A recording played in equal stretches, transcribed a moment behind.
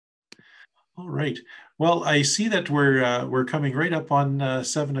All right. Well, I see that we're coming right up on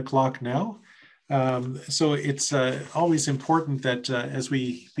 7 o'clock now. So it's always important that as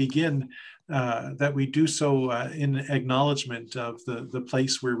we begin, that we do so in acknowledgement of the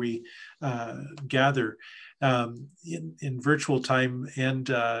place where we gather in virtual time and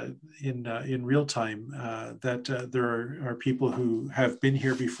in real time. That there are people who have been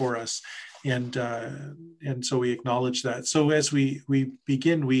here before us, and so we acknowledge that. So as we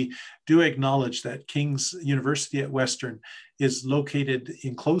begin, we do acknowledge that King's University at Western is located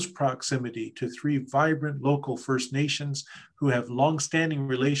in close proximity to three vibrant local First Nations who have long-standing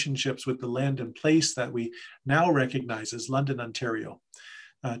relationships with the land and place that we now recognize as London, Ontario.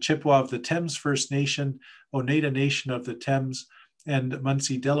 Chippewa of the Thames First Nation, Oneida Nation of the Thames, and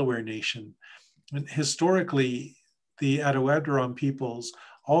Munsee Delaware Nation. And historically, the Attawadron peoples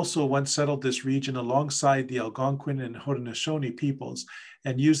also once settled this region alongside the Algonquin and Haudenosaunee peoples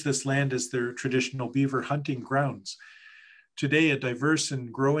and used this land as their traditional beaver hunting grounds. Today, a diverse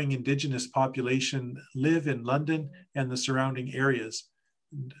and growing Indigenous population live in London and the surrounding areas.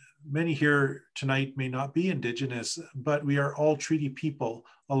 Many here tonight may not be Indigenous, but we are all treaty people,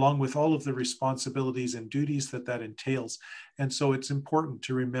 along with all of the responsibilities and duties that entails. And so it's important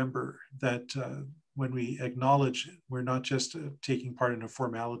to remember that when we acknowledge we're not just taking part in a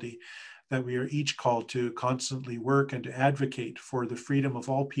formality, that we are each called to constantly work and to advocate for the freedom of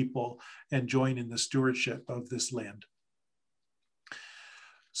all people and join in the stewardship of this land.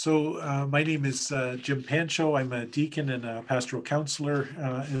 So my name is Jim Pancho. I'm a deacon and a pastoral counselor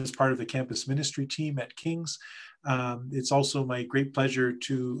as part of the campus ministry team at King's. It's also my great pleasure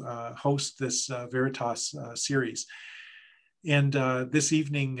to host this Veritas series. And this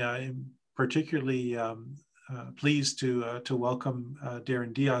evening, I'm particularly pleased to welcome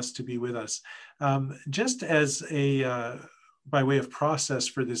Darren Diaz to be with us. Just as a by way of process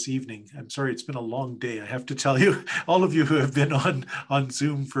for this evening. I'm sorry, it's been a long day. I have to tell you, all of you who have been on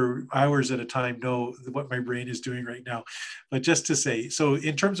Zoom for hours at a time know what my brain is doing right now. But just to say, so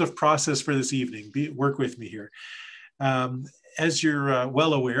in terms of process for this evening, work with me here. As you're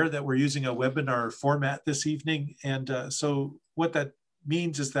well aware that we're using a webinar format this evening. And so what that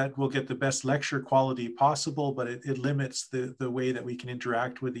means is that we'll get the best lecture quality possible, but it limits the way that we can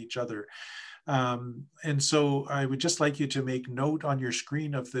interact with each other. And so I would just like you to make note on your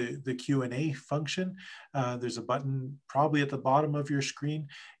screen of the Q&A function. There's a button probably at the bottom of your screen.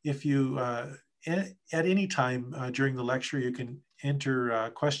 If you, at any time during the lecture, you can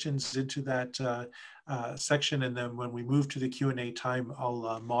enter questions into that section. And then when we move to the Q&A time,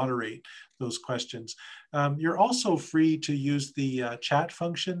 I'll moderate those questions. You're also free to use the chat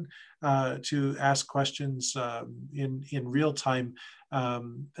function to ask questions in real time,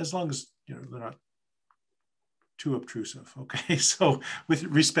 as long as they're not too obtrusive, okay? So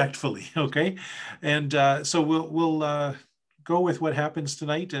respectfully, okay? And so we'll go with what happens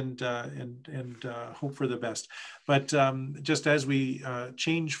tonight and hope for the best. But just as we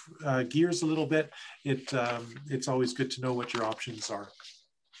change gears a little bit, it's always good to know what your options are.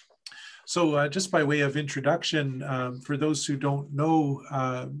 So just by way of introduction, for those who don't know,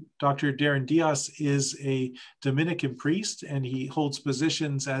 Dr. Darren Diaz is a Dominican priest, and he holds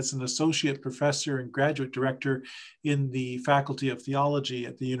positions as an associate professor and graduate director in the Faculty of Theology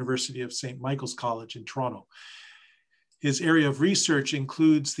at the University of St. Michael's College in Toronto. His area of research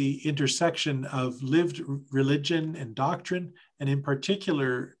includes the intersection of lived religion and doctrine, and in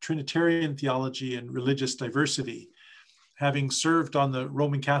particular, Trinitarian theology and religious diversity. Having served on the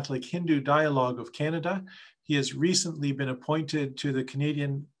Roman Catholic Hindu Dialogue of Canada, he has recently been appointed to the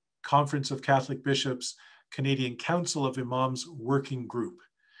Canadian Conference of Catholic Bishops, Canadian Council of Imams Working Group.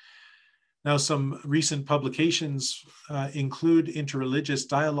 Now, some recent publications include Interreligious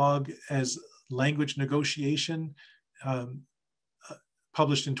Dialogue as Language Negotiation,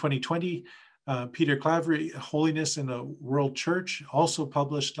 published in 2020, Pierre Claverie, Holiness in a World Church, also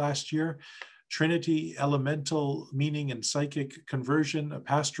published last year, Trinity, Elemental Meaning and Psychic Conversion, a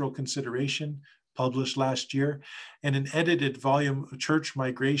Pastoral Consideration, published last year, and an edited volume, Church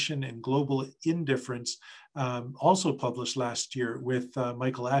Migration and Global Indifference, also published last year with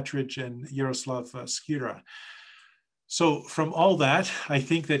Michael Attridge and Jaroslav Skira. So from all that, I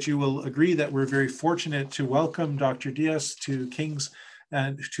think that you will agree that we're very fortunate to welcome Dr. Diaz to King's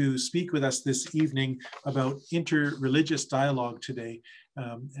and to speak with us this evening about interreligious dialogue today.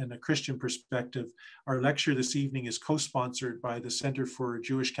 And a Christian perspective. Our lecture this evening is co-sponsored by the Center for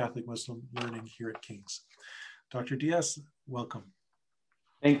Jewish Catholic Muslim Learning here at King's. Dr. Diaz, welcome.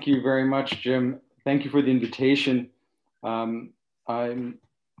 Thank you very much, Jim. Thank you for the invitation. I'm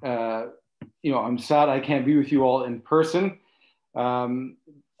sad I can't be with you all in person.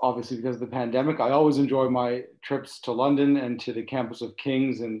 obviously because of the pandemic. I always enjoy my trips to London and to the campus of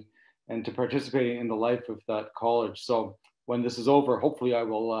King's and to participating in the life of that college. So when this is over, hopefully I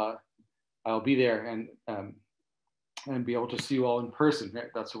will I'll be there and be able to see you all in person.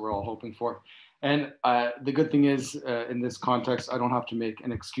 That's what we're all hoping for. And the good thing is, in this context, I don't have to make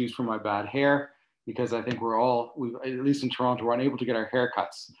an excuse for my bad hair, because I think at least in Toronto, we're unable to get our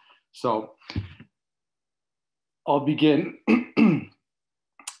haircuts. So I'll begin.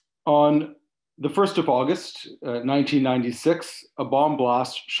 On the 1st of August, 1996, a bomb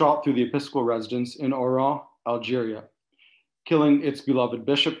blast shot through the episcopal residence in Oran, Algeria, killing its beloved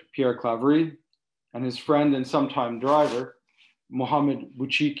bishop, Pierre Claverie, and his friend and sometime driver, Mohamed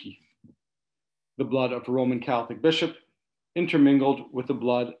Bouchiki. The blood of a Roman Catholic bishop intermingled with the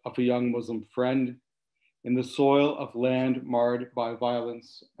blood of a young Muslim friend in the soil of land marred by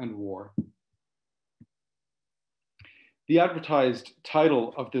violence and war. The advertised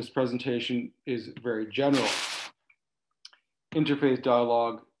title of this presentation is very general. Interfaith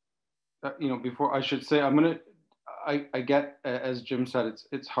dialogue. Before I should say, I get, as Jim said,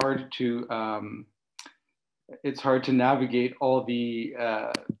 it's hard to navigate all the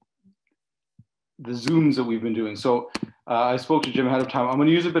Zooms that we've been doing. So I spoke to Jim ahead of time. I'm going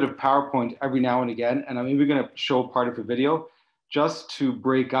to use a bit of PowerPoint every now and again, and I'm even going to show part of a video just to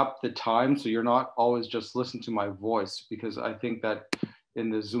break up the time, so you're not always just listening to my voice, because I think that in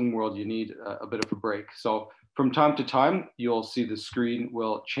the Zoom world, you need a bit of a break. So from time to time, you'll see the screen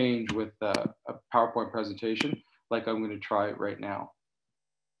will change with a PowerPoint presentation, like I'm going to try right now.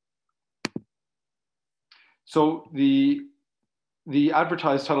 So the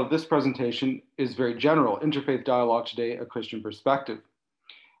advertised title of this presentation is very general: Interfaith Dialogue Today, a Christian Perspective.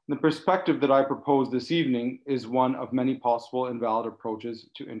 The perspective that I propose this evening is one of many possible and valid approaches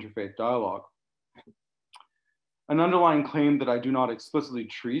to interfaith dialogue. An underlying claim that I do not explicitly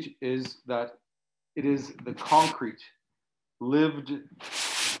treat is that it is the concrete, lived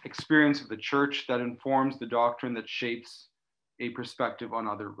experience of the church that informs the doctrine that shapes a perspective on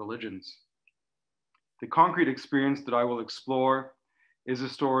other religions. The concrete experience that I will explore is the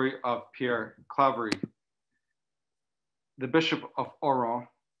story of Pierre Claverie, the Bishop of Oran,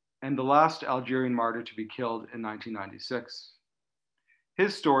 and the last Algerian martyr to be killed in 1996.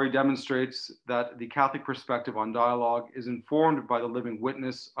 His story demonstrates that the Catholic perspective on dialogue is informed by the living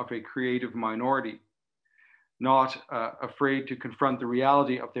witness of a creative minority, not afraid to confront the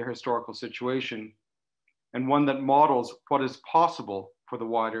reality of their historical situation, and one that models what is possible for the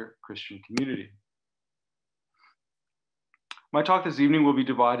wider Christian community. My talk this evening will be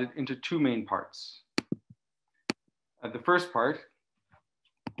divided into two main parts. The first part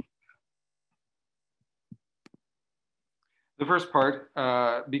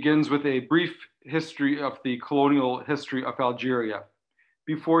begins with a brief history of the colonial history of Algeria,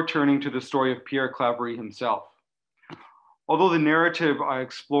 before turning to the story of Pierre Claverie himself. Although the narrative I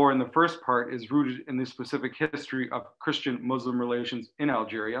explore in the first part is rooted in the specific history of Christian-Muslim relations in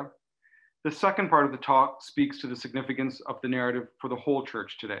Algeria, the second part of the talk speaks to the significance of the narrative for the whole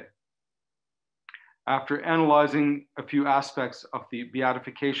church today. After analyzing a few aspects of the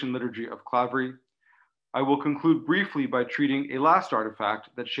beatification liturgy of Claverie, I will conclude briefly by treating a last artifact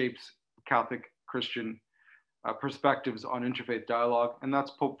that shapes Catholic Christian perspectives on interfaith dialogue, and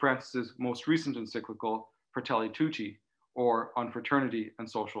that's Pope Francis's most recent encyclical, Fratelli Tutti, or on fraternity and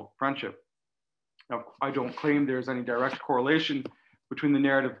social friendship. Now, I don't claim there's any direct correlation between the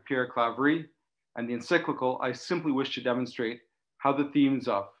narrative of Pierre Claverie and the encyclical. I simply wish to demonstrate how the themes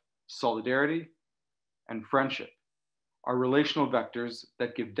of solidarity and friendship are relational vectors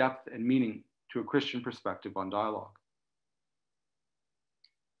that give depth and meaning to a Christian perspective on dialogue.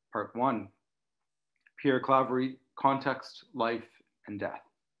 Part 1, Pierre Claverie, Context, Life, and Death.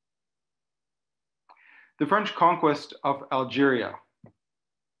 The French conquest of Algeria.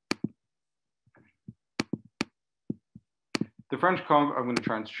 I'm going to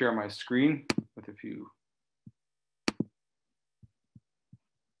try and share my screen with a few.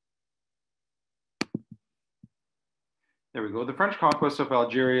 There we go. The French conquest of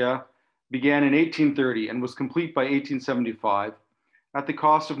Algeria began in 1830 and was complete by 1875 at the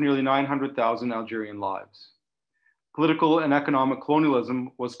cost of nearly 900,000 Algerian lives. Political and economic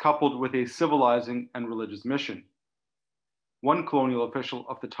colonialism was coupled with a civilizing and religious mission. One colonial official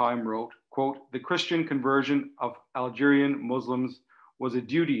of the time wrote, quote, "The Christian conversion of Algerian Muslims was a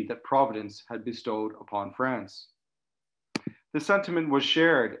duty that Providence had bestowed upon France." The sentiment was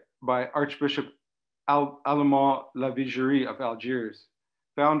shared by Archbishop Allemand Lavigerie of Algiers,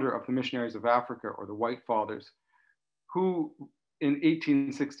 founder of the Missionaries of Africa, or the White Fathers, who in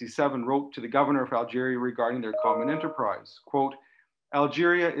 1867 wrote to the governor of Algeria regarding their common enterprise, quote,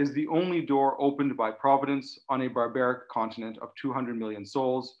 Algeria is the only door opened by Providence on a barbaric continent of 200 million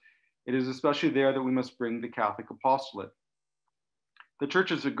souls. It is especially there that we must bring the Catholic apostolate. The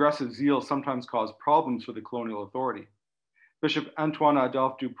Church's aggressive zeal sometimes caused problems for the colonial authority. Bishop Antoine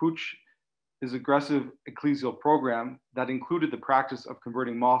Adolphe Dupuch's aggressive ecclesial program that included the practice of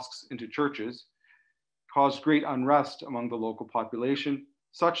converting mosques into churches caused great unrest among the local population,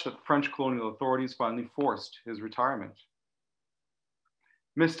 such that French colonial authorities finally forced his retirement.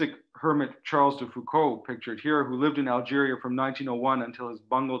 Mystic hermit Charles de Foucauld, pictured here, who lived in Algeria from 1901 until his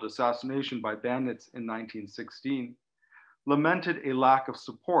bungled assassination by bandits in 1916, lamented a lack of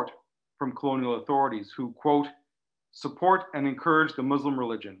support from colonial authorities who, quote, support and encourage the Muslim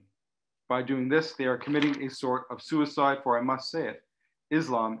religion. By doing this, they are committing a sort of suicide, for I must say it,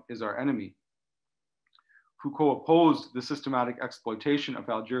 Islam is our enemy. Foucault opposed the systematic exploitation of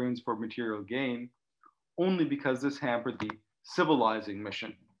Algerians for material gain only because this hampered the civilizing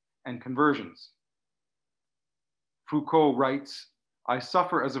mission and conversions. Foucault writes, I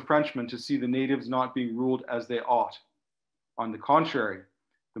suffer as a Frenchman to see the natives not being ruled as they ought. On the contrary,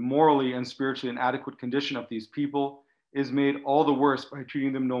 the morally and spiritually inadequate condition of these people is made all the worse by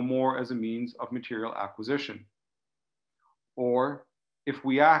treating them no more as a means of material acquisition. Or, if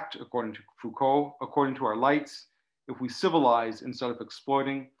we act, according to Foucault, according to our lights, if we civilize instead of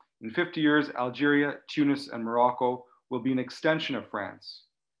exploiting, in 50 years, Algeria, Tunis, and Morocco will be an extension of France.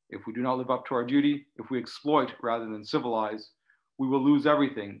 If we do not live up to our duty, if we exploit rather than civilize, we will lose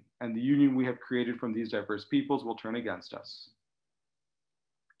everything, and the union we have created from these diverse peoples will turn against us.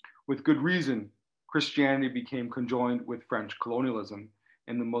 With good reason, Christianity became conjoined with French colonialism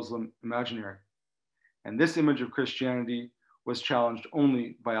in the Muslim imaginary. And this image of Christianity was challenged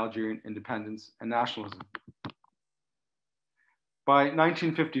only by Algerian independence and nationalism. By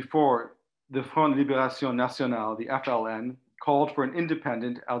 1954, the Front de Libération Nationale, the FLN, called for an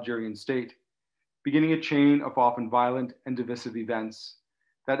independent Algerian state, beginning a chain of often violent and divisive events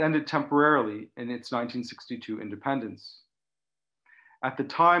that ended temporarily in its 1962 independence. At the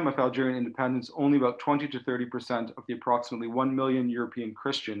time of Algerian independence, only about 20 to 30% of the approximately 1 million European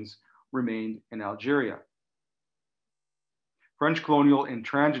Christians remained in Algeria. French colonial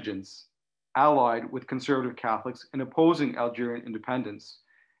intransigence allied with conservative Catholics in opposing Algerian independence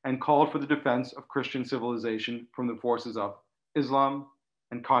and called for the defense of Christian civilization from the forces of Islam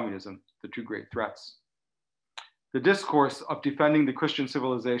and communism, the two great threats. The discourse of defending the Christian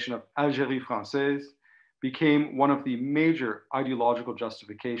civilization of Algérie Française became one of the major ideological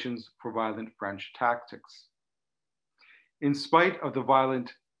justifications for violent French tactics. In spite of the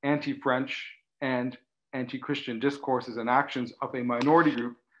violent anti-French and anti-Christian discourses and actions of a minority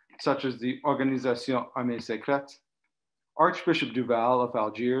group, such as the Organisation Armée Secrète, Archbishop Duval of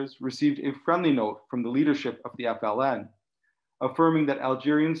Algiers received a friendly note from the leadership of the FLN, affirming that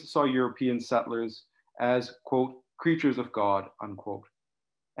Algerians saw European settlers as, quote, creatures of God, unquote,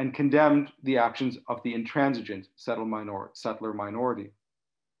 and condemned the actions of the intransigent settler minority.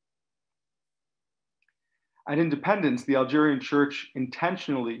 At independence, the Algerian church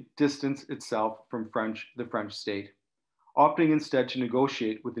intentionally distanced itself from the French state, opting instead to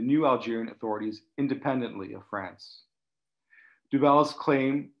negotiate with the new Algerian authorities independently of France. Duval's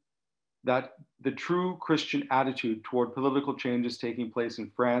claim that the true Christian attitude toward political changes taking place in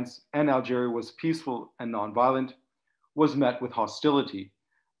France and Algeria was peaceful and nonviolent was met with hostility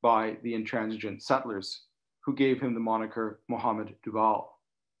by the intransigent settlers, who gave him the moniker Mohammed Duval.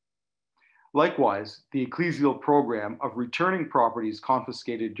 Likewise, the ecclesial program of returning properties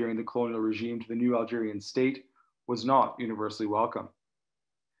confiscated during the colonial regime to the new Algerian state was not universally welcome.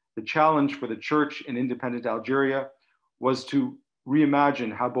 The challenge for the church in independent Algeria was to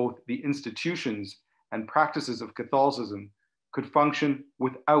reimagine how both the institutions and practices of Catholicism could function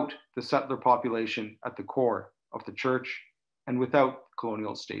without the settler population at the core of the church and without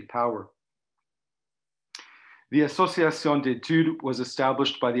colonial state power. The Association d'études was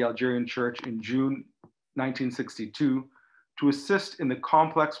established by the Algerian Church in June 1962 to assist in the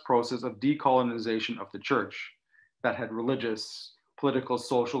complex process of decolonization of the church that had religious, political,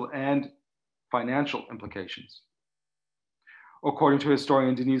 social, and financial implications. According to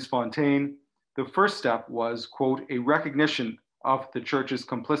historian Denise Fontaine, the first step was, quote, a recognition of the church's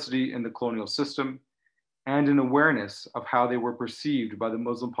complicity in the colonial system and an awareness of how they were perceived by the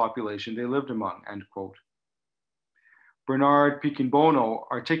Muslim population they lived among, end quote. Bernard Pichinbono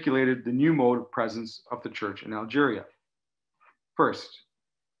articulated the new mode of presence of the church in Algeria. First,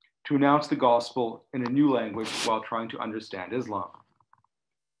 to announce the gospel in a new language while trying to understand Islam.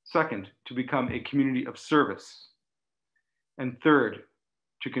 Second, to become a community of service. And third,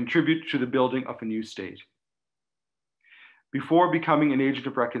 to contribute to the building of a new state. Before becoming an agent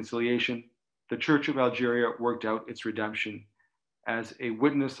of reconciliation, the Church of Algeria worked out its redemption as a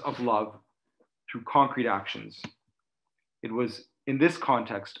witness of love through concrete actions. It was in this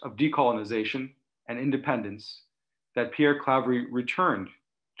context of decolonization and independence that Pierre Claverie returned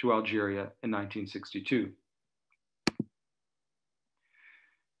to Algeria in 1962.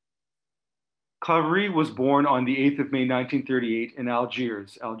 Claverie was born on the 8th of May 1938 in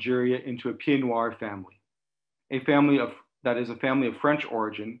Algiers, Algeria, into a Pied Noir family, that is a family of French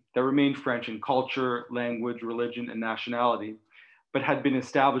origin that remained French in culture, language, religion, and nationality, but had been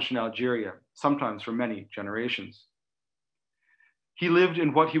established in Algeria, sometimes for many generations. He lived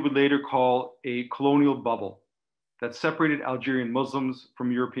in what he would later call a colonial bubble that separated Algerian Muslims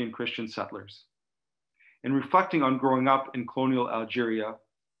from European Christian settlers. In reflecting on growing up in colonial Algeria,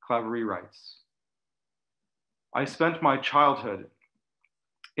 Claverie writes, "I spent my childhood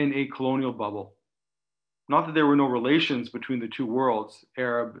in a colonial bubble. Not that there were no relations between the two worlds,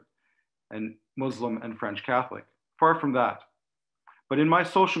 Arab and Muslim and French Catholic. Far from that. But in my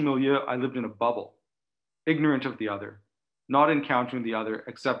social milieu, I lived in a bubble, ignorant of the other, not encountering the other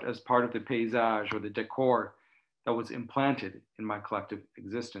except as part of the paysage or the decor that was implanted in my collective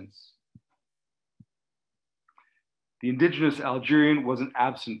existence." The indigenous Algerian was an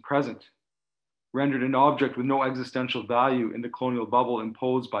absent present, rendered an object with no existential value in the colonial bubble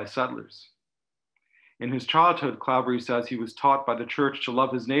imposed by settlers. In his childhood, Claverie says he was taught by the church to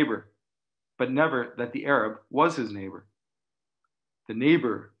love his neighbor, but never that the Arab was his neighbor. The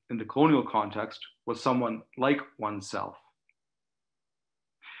neighbor in the colonial context was someone like oneself.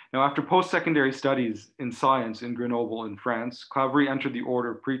 Now, after post-secondary studies in science in Grenoble in France, Claverie entered the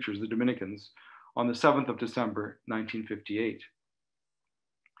Order of Preachers, the Dominicans, on the 7th of December, 1958.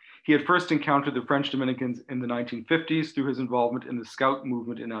 He had first encountered the French Dominicans in the 1950s through his involvement in the Scout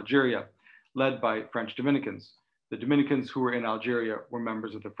movement in Algeria, led by French Dominicans. The Dominicans who were in Algeria were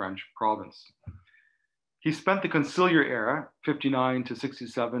members of the French province. He spent the conciliar era, 59 to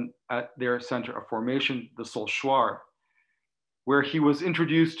 67, at their center of formation, the Solchoir, where he was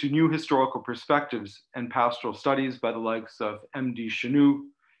introduced to new historical perspectives and pastoral studies by the likes of M.D.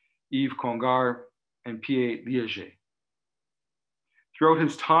 Chenoux, Yves Congar, and Pierre Liège. Throughout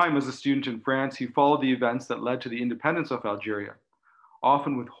his time as a student in France, he followed the events that led to the independence of Algeria,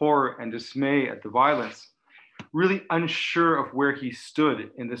 often with horror and dismay at the violence, really unsure of where he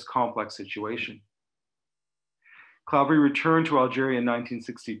stood in this complex situation. Claverie returned to Algeria in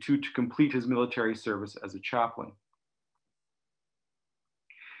 1962 to complete his military service as a chaplain.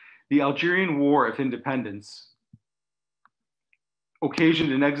 The Algerian War of Independence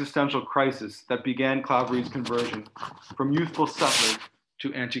occasioned an existential crisis that began Claverie's conversion from youthful settler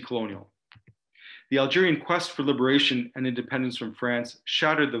to anti-colonial. The Algerian quest for liberation and independence from France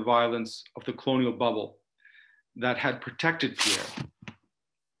shattered the violence of the colonial bubble that had protected Pierre.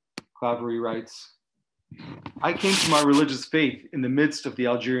 Claverie writes, "I came to my religious faith in the midst of the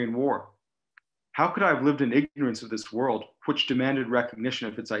Algerian War. How could I have lived in ignorance of this world, which demanded recognition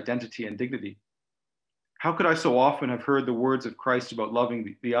of its identity and dignity? How could I so often have heard the words of Christ about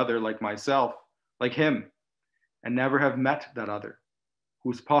loving the other like myself, like him, and never have met that other, who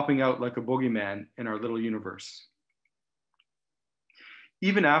was popping out like a boogeyman in our little universe?"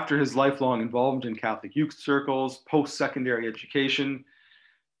 Even after his lifelong involvement in Catholic youth circles, post-secondary education,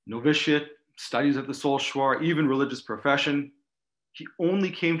 novitiate, studies at the Solchoir, even religious profession, he only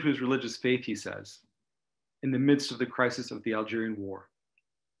came to his religious faith, he says, in the midst of the crisis of the Algerian War.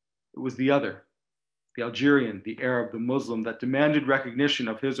 It was the other, the Algerian, the Arab, the Muslim, that demanded recognition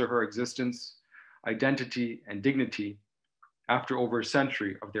of his or her existence, identity, and dignity after over a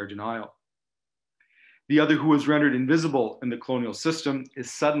century of their denial. The other, who was rendered invisible in the colonial system,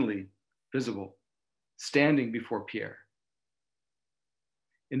 is suddenly visible, standing before Pierre.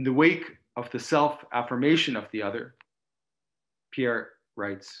 In the wake of the self-affirmation of the other, Pierre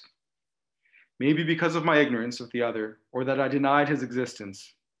writes, "Maybe because of my ignorance of the other, or that I denied his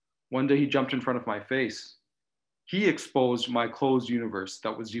existence, one day he jumped in front of my face. He exposed my closed universe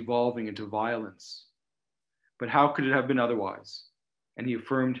that was devolving into violence. But how could it have been otherwise? And he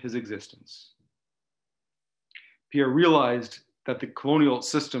affirmed his existence." Pierre realized that the colonial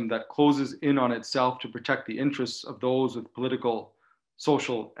system that closes in on itself to protect the interests of those with political,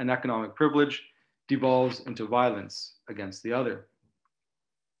 social, and economic privilege devolves into violence against the other.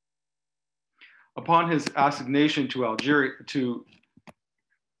 Upon his assignation to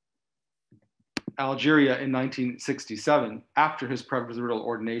Algeria in 1967, after his presbyterial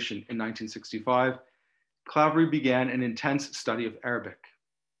ordination in 1965, Claverie began an intense study of Arabic.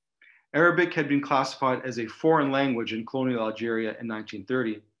 Arabic had been classified as a foreign language in colonial Algeria in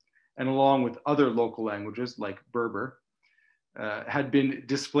 1930, and along with other local languages like Berber, had been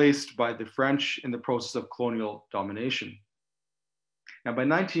displaced by the French in the process of colonial domination. Now, by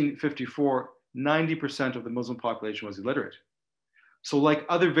 1954, 90% of the Muslim population was illiterate. So like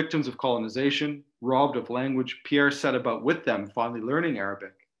other victims of colonization, robbed of language, Pierre set about with them finally learning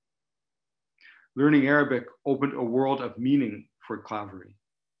Arabic. Learning Arabic opened a world of meaning for Claverie.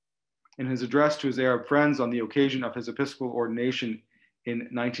 In his address to his Arab friends on the occasion of his episcopal ordination in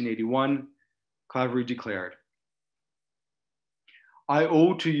 1981, Claverie declared, "I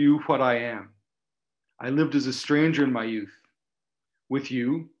owe to you what I am. I lived as a stranger in my youth. With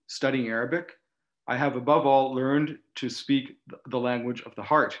you, studying Arabic, I have above all learned to speak the language of the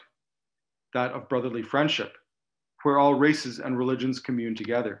heart, that of brotherly friendship, where all races and religions commune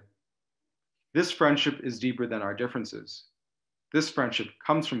together. This friendship is deeper than our differences. This friendship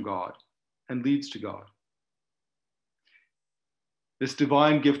comes from God and leads to God. This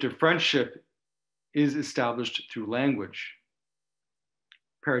divine gift of friendship is established through language."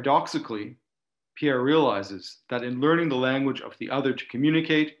 Paradoxically, Pierre realizes that in learning the language of the other to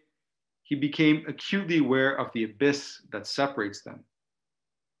communicate, he became acutely aware of the abyss that separates them.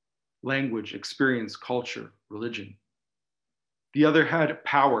 Language, experience, culture, religion. The other had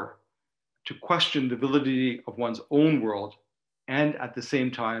power to question the validity of one's own world and at the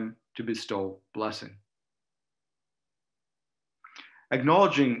same time to bestow blessing.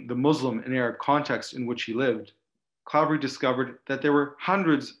 Acknowledging the Muslim and Arab context in which he lived, Claverie discovered that there were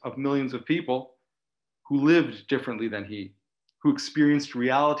hundreds of millions of people who lived differently than he, who experienced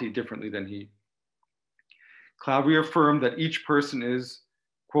reality differently than he. Claverie affirmed that each person is,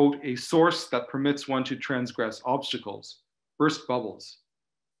 quote, "a source that permits one to transgress obstacles, burst bubbles,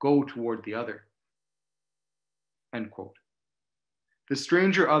 go toward the other," end quote. The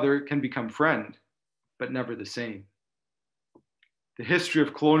stranger other can become friend, but never the same. The history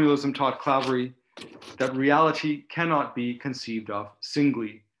of colonialism taught Claverie that reality cannot be conceived of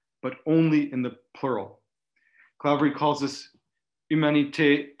singly, but only in the plural. Claverie calls this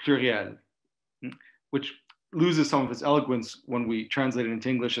humanité plurielle, which loses some of its eloquence when we translate it into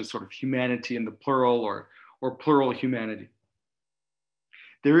English as sort of humanity in the plural or plural humanity.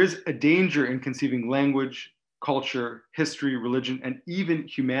 There is a danger in conceiving language, culture, history, religion, and even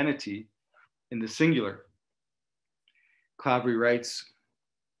humanity in the singular. Claverie writes,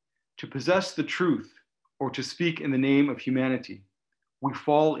 "To possess the truth or to speak in the name of humanity, we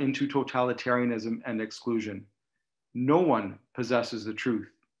fall into totalitarianism and exclusion. No one possesses the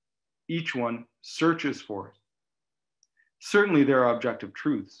truth. Each one searches for it. Certainly there are objective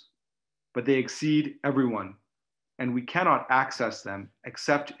truths, but they exceed everyone, and we cannot access them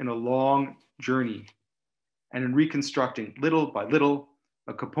except in a long journey and in reconstructing little by little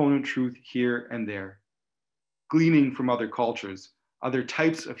a component truth here and there, gleaning from other cultures, other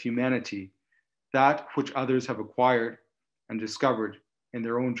types of humanity, that which others have acquired and discovered in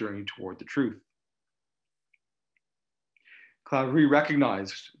their own journey toward the truth." Claverie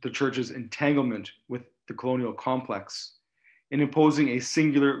recognized the church's entanglement with the colonial complex in imposing a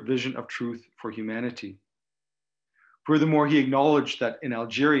singular vision of truth for humanity. Furthermore, he acknowledged that in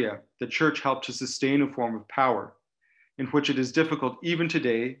Algeria, the church helped to sustain a form of power in which it is difficult even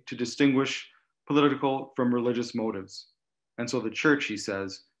today to distinguish political from religious motives. And so the church, he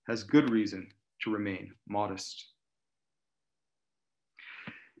says, has good reason to remain modest.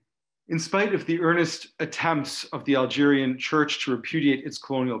 In spite of the earnest attempts of the Algerian church to repudiate its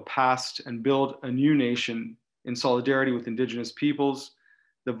colonial past and build a new nation in solidarity with indigenous peoples,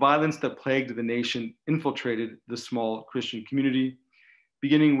 the violence that plagued the nation infiltrated the small Christian community,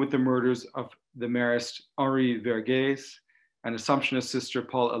 beginning with the murders of the Marist Henri Vergès and Assumptionist sister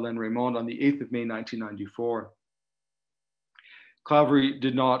Paul-Hélène Raymond on the 8th of May, 1994. Claverie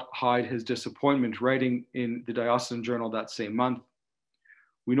did not hide his disappointment, writing in the Diocesan Journal that same month,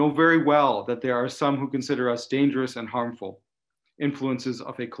 "We know very well that there are some who consider us dangerous and harmful, influences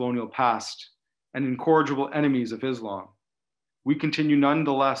of a colonial past, and incorrigible enemies of Islam. We continue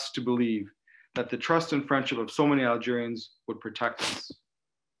nonetheless to believe that the trust and friendship of so many Algerians would protect us."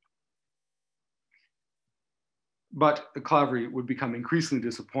 But Claverie would become increasingly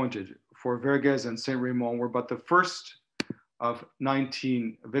disappointed, for Vergès and Saint Raymond were but the first of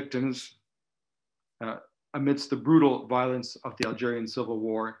 19 victims amidst the brutal violence of the Algerian Civil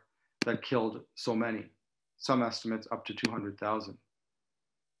War that killed so many, some estimates up to 200,000.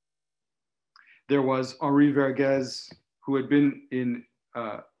 There was Henri Vergès, who had been in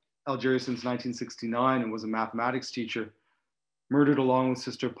Algeria since 1969 and was a mathematics teacher, murdered along with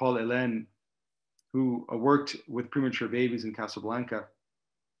Sister Paul-Hélène, who worked with premature babies in Casablanca.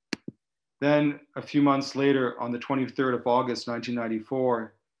 Then a few months later, on the 23rd of August,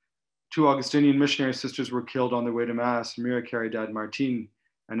 1994, 2 Augustinian missionary sisters were killed on their way to Mass, Mira Caridad Martin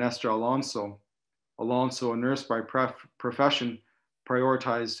and Esther Alonso. Alonso, a nurse by profession,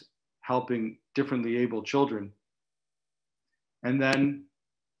 prioritized helping differently abled children. And then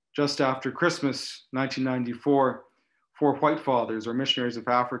just after Christmas, 1994, 4 white fathers or missionaries of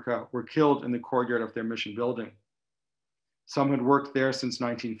Africa were killed in the courtyard of their mission building. Some had worked there since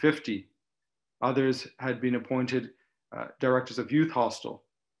 1950. Others had been appointed directors of youth hostel.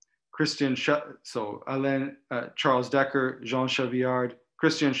 Alain Charles Decker, Jean Chavillard,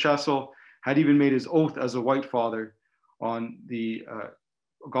 Christian Schessel had even made his oath as a white father on the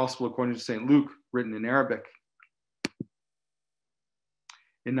Gospel according to St. Luke, written in Arabic.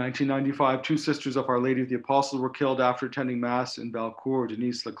 In 1995, 2 sisters of Our Lady of the Apostles were killed after attending Mass in Valcourt,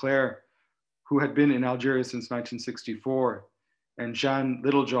 Denise Leclerc, who had been in Algeria since 1964, and Jeanne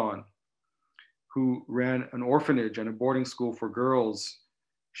Littlejohn, who ran an orphanage and a boarding school for girls.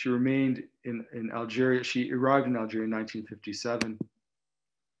 She remained in Algeria. She arrived in Algeria in 1957.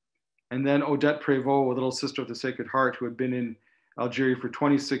 And then Odette Prévost, a little sister of the Sacred Heart, who had been in Algeria for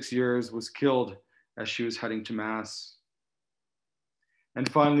 26 years, was killed as she was heading to Mass. And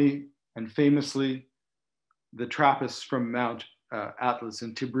finally, and famously, the Trappists from Mount Atlas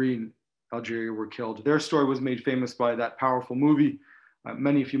in Tibrin, Algeria, were killed. Their story was made famous by that powerful movie,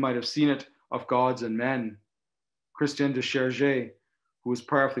 many of you might have seen it, of Gods and Men. Christian de Chergé, who was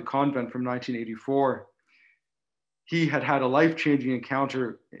prior of the convent from 1984, he had had a life-changing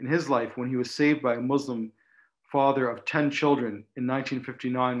encounter in his life when he was saved by a Muslim father of 10 children in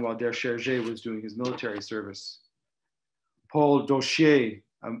 1959 while de Chergé was doing his military service. Paul Dauchier,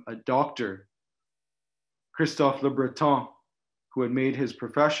 a doctor, Christophe Le Breton, who had made his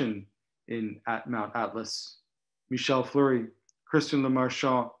profession at Mount Atlas, Michel Fleury, Christian Le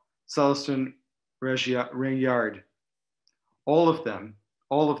Marchand, Celestin Reignard, all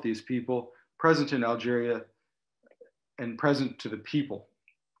of these people present in Algeria and present to the people.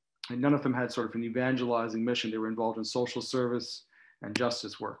 And none of them had sort of an evangelizing mission. They were involved in social service and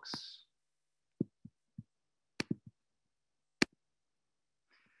justice works.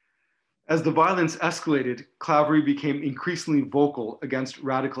 As the violence escalated, Claverie became increasingly vocal against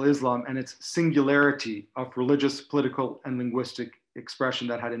radical Islam and its singularity of religious, political, and linguistic expression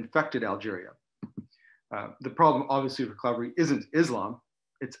that had infected Algeria. The problem, obviously, for Claverie isn't Islam.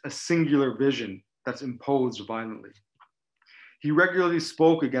 It's a singular vision that's imposed violently. He regularly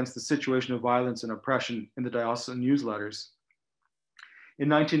spoke against the situation of violence and oppression in the diocesan newsletters. In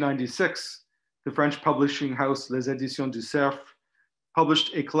 1996, the French publishing house Les Éditions du Cerf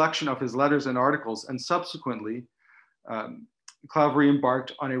published a collection of his letters and articles, and subsequently, Claverie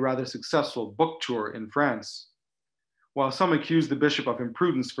embarked on a rather successful book tour in France. While some accused the bishop of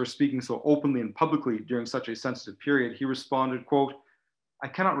imprudence for speaking so openly and publicly during such a sensitive period, he responded, quote, "I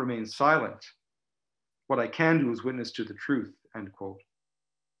cannot remain silent. What I can do is witness to the truth," end quote.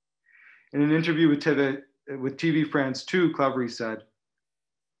 In an interview with TV France 2, Claverie said,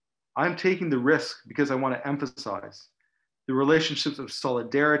 "I'm taking the risk because I want to emphasize the relationships of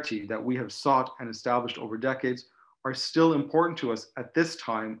solidarity that we have sought and established over decades are still important to us at this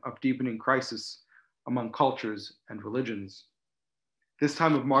time of deepening crisis among cultures and religions, this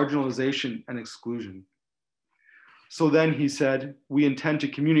time of marginalization and exclusion. So then," he said, "we intend to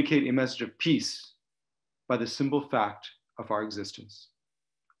communicate a message of peace by the simple fact of our existence."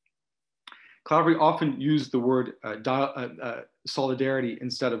 Claverie often used the word solidarity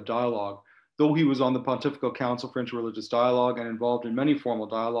instead of dialogue. Though he was on the Pontifical Council for Interreligious Dialogue and involved in many formal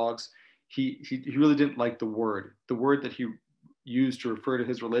dialogues, he really didn't like the word. The word that he used to refer to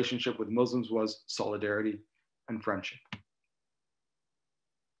his relationship with Muslims was solidarity and friendship.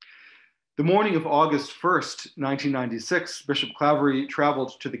 The morning of August 1st, 1996, Bishop Claverie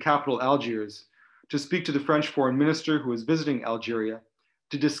traveled to the capital, Algiers, to speak to the French foreign minister who was visiting Algeria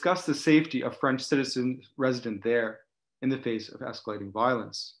to discuss the safety of French citizens resident there in the face of escalating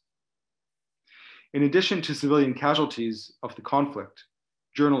violence. In addition to civilian casualties of the conflict,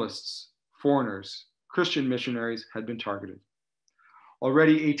 journalists, foreigners, Christian missionaries had been targeted.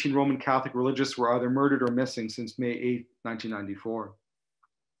 Already 18 Roman Catholic religious were either murdered or missing since May 8, 1994.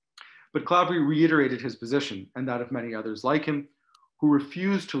 But Claverie reiterated his position and that of many others like him who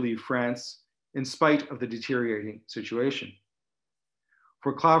refused to leave France in spite of the deteriorating situation.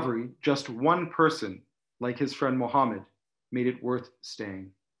 For Claverie, just one person, like his friend Mohammed, made it worth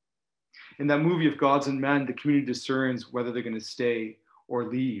staying. In that movie of Gods and Men, the community discerns whether they're going to stay or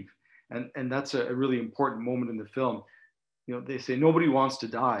leave. And that's a really important moment in the film. You know, they say nobody wants to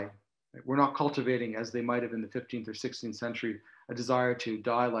die. We're not cultivating, as they might have in the 15th or 16th century, a desire to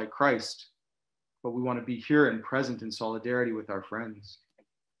die like Christ, but we want to be here and present in solidarity with our friends.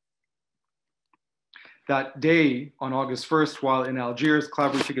 That day, on August 1st, while in Algiers,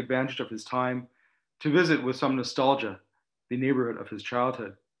 Claverie took advantage of his time to visit with some nostalgia the neighborhood of his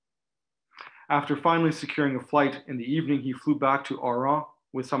childhood. After finally securing a flight in the evening, he flew back to Oran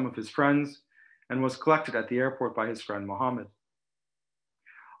with some of his friends and was collected at the airport by his friend Mohammed.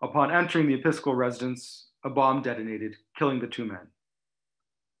 Upon entering the episcopal residence, a bomb detonated, killing the two men.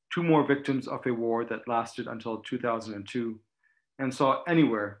 Two more victims of a war that lasted until 2002 and saw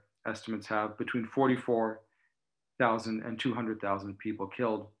anywhere, estimates have, between 44,000 and 200,000 people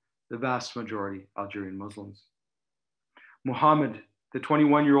killed, the vast majority Algerian Muslims. Muhammad, the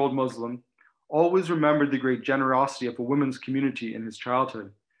 21-year-old Muslim, always remembered the great generosity of a women's community in his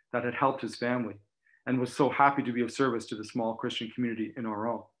childhood that had helped his family and was so happy to be of service to the small Christian community in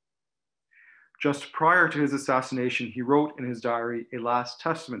Oran. Just prior to his assassination, he wrote in his diary a last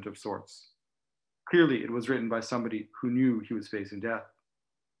testament of sorts. Clearly, it was written by somebody who knew he was facing death.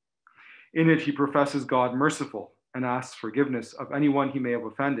 In it, he professes God merciful and asks forgiveness of anyone he may have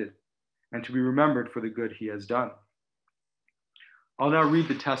offended and to be remembered for the good he has done. I'll now read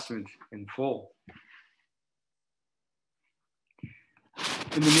the testament in full.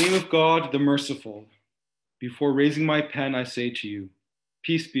 In the name of God, the merciful, before raising my pen, I say to you,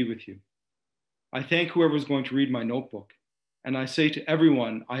 peace be with you. I thank whoever is going to read my notebook, and I say to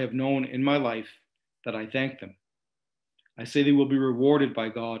everyone I have known in my life that I thank them. I say they will be rewarded by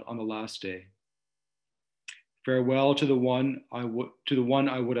God on the last day. Farewell to the one I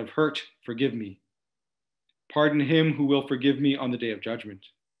would have hurt, forgive me. Pardon him who will forgive me on the day of judgment.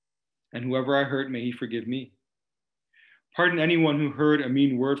 And whoever I hurt, may he forgive me. Pardon anyone who heard a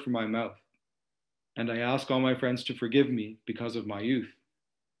mean word from my mouth. And I ask all my friends to forgive me because of my youth.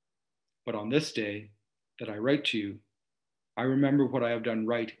 But on this day that I write to you, I remember what I have done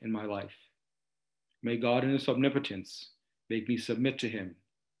right in my life. May God in his omnipotence make me submit to him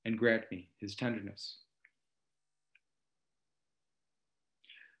and grant me his tenderness.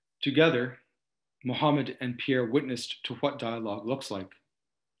 Together, Mohammed and Pierre witnessed to what dialogue looks like: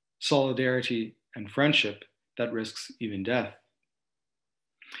 solidarity and friendship that risks even death.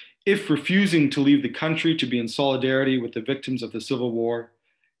 If refusing to leave the country to be in solidarity with the victims of the civil war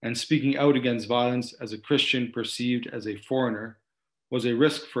and speaking out against violence as a Christian perceived as a foreigner was a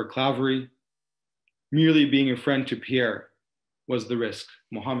risk for Claverie, merely being a friend to Pierre was the risk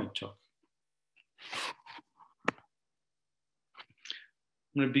Mohammed took.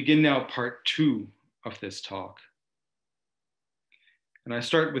 I'm going to begin now part 2 of this talk. And I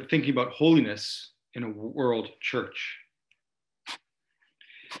start with thinking about holiness in a world church.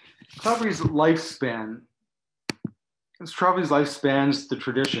 Claverie's life spans the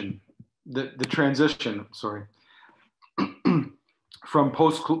transition, from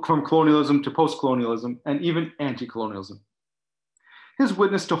colonialism to postcolonialism and even anti-colonialism. His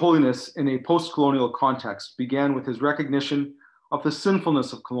witness to holiness in a post-colonial context began with his recognition of the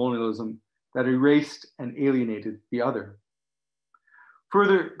sinfulness of colonialism that erased and alienated the other.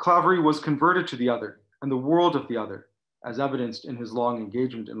 Further, Claverie was converted to the other and the world of the other, as evidenced in his long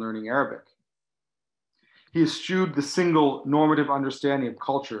engagement in learning Arabic. He eschewed the single normative understanding of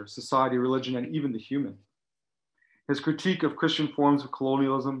culture, society, religion, and even the human. His critique of Christian forms of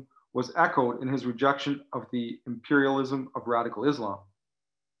colonialism was echoed in his rejection of the imperialism of radical Islam.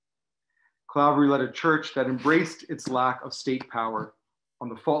 Claverie led a church that embraced its lack of state power on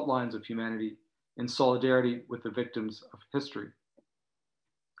the fault lines of humanity in solidarity with the victims of history.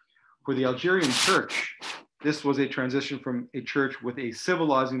 For the Algerian church, this was a transition from a church with a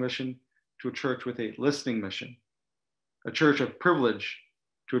civilizing mission to a church with a listening mission, a church of privilege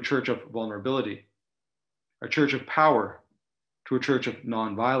to a church of vulnerability, a church of power to a church of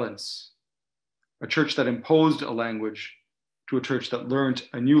nonviolence, a church that imposed a language to a church that learned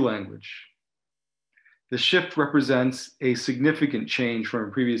a new language. The shift represents a significant change from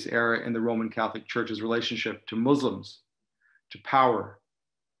a previous era in the Roman Catholic Church's relationship to Muslims, to power,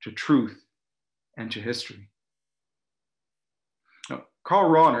 to truth, and to history. Now, Karl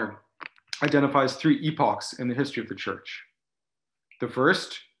Rahner identifies 3 epochs in the history of the church. The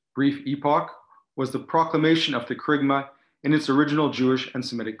first, brief epoch, was the proclamation of the Kerygma in its original Jewish and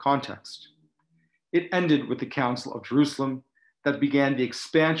Semitic context. It ended with the Council of Jerusalem that began the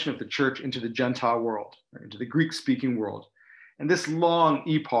expansion of the church into the Gentile world, into the Greek-speaking world. And this long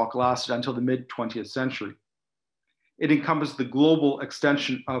epoch lasted until the mid-20th century. It encompassed the global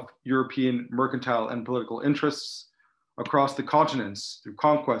extension of European mercantile and political interests across the continents through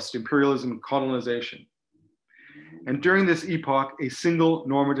conquest, imperialism, and colonization. And during this epoch, a single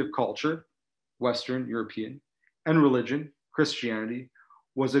normative culture, Western European, and religion, Christianity,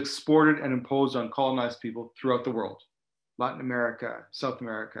 was exported and imposed on colonized people throughout the world: Latin America, South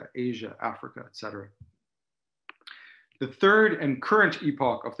America, Asia, Africa, etc. The third and current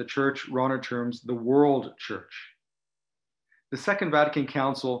epoch of the Church, Rahner terms the World Church. The Second Vatican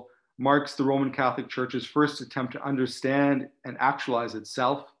Council marks the Roman Catholic Church's first attempt to understand and actualize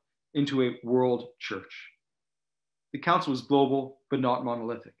itself into a world church. The council was global, but not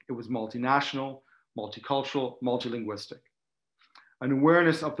monolithic. It was multinational, multicultural, multilinguistic. An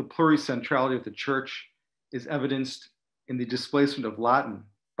awareness of the pluricentrality of the church is evidenced in the displacement of Latin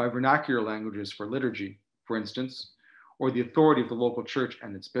by vernacular languages for liturgy, for instance, or the authority of the local church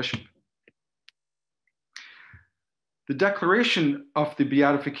and its bishop. The declaration of the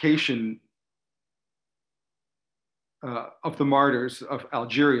beatification of the martyrs of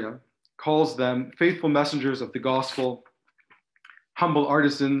Algeria calls them faithful messengers of the gospel, humble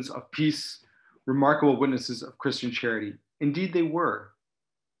artisans of peace, remarkable witnesses of Christian charity. Indeed, they were.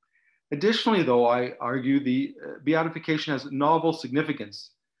 Additionally, though, I argue the beatification has novel significance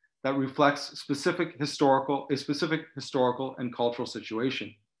that reflects a specific historical and cultural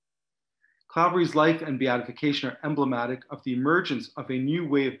situation. Claverie's life and beatification are emblematic of the emergence of a new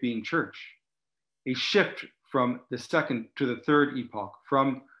way of being church, a shift from the second to the third epoch,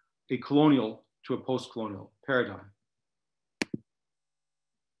 from a colonial to a post-colonial paradigm.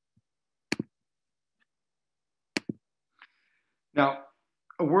 Now,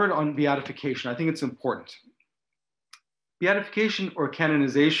 a word on beatification. I think it's important. Beatification or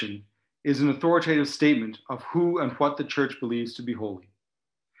canonization is an authoritative statement of who and what the church believes to be holy.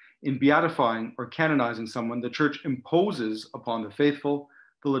 In beatifying or canonizing someone, the church imposes upon the faithful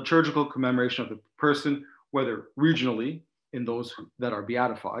the liturgical commemoration of the person, whether regionally in those that are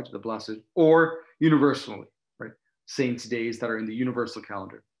beatified, the blessed, or universally, right? Saints' days that are in the universal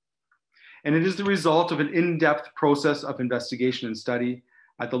calendar. And it is the result of an in-depth process of investigation and study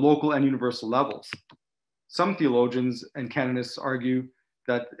at the local and universal levels. Some theologians and canonists argue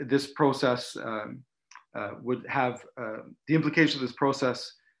that this process would have, the implications of this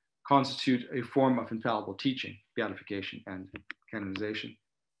process constitute a form of infallible teaching, beatification and canonization.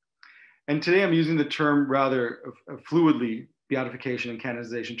 And today I'm using the term rather fluidly, beatification and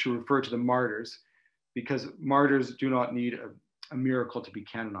canonization, to refer to the martyrs, because martyrs do not need a miracle to be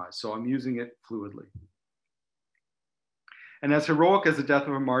canonized. So I'm using it fluidly. And as heroic as the death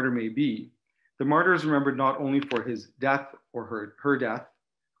of a martyr may be, the martyr is remembered not only for his death or her death,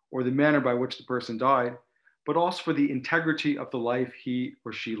 or the manner by which the person died, but also for the integrity of the life he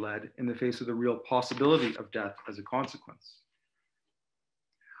or she led in the face of the real possibility of death as a consequence.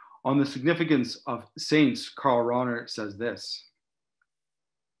 On the significance of saints, Karl Rahner says this: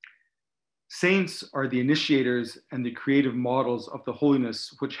 saints are the initiators and the creative models of the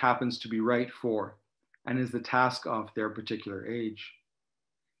holiness which happens to be right for and is the task of their particular age.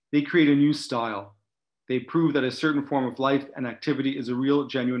 They create a new style. They prove that a certain form of life and activity is a real,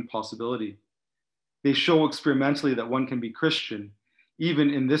 genuine possibility. They show experimentally that one can be Christian, even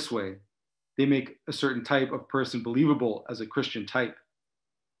in this way. They make a certain type of person believable as a Christian type.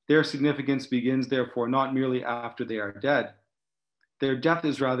 Their significance begins, therefore, not merely after they are dead. Their death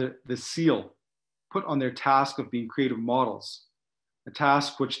is rather the seal put on their task of being creative models, a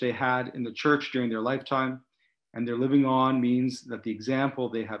task which they had in the church during their lifetime, and their living on means that the example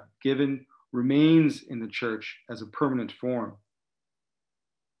they have given remains in the church as a permanent form.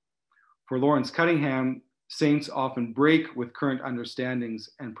 For Lawrence Cunningham, saints often break with current understandings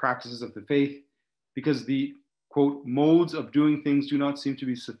and practices of the faith because the, quote, modes of doing things do not seem to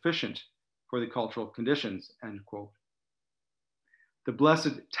be sufficient for the cultural conditions, end quote. The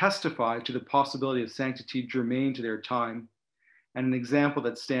blessed testify to the possibility of sanctity germane to their time and an example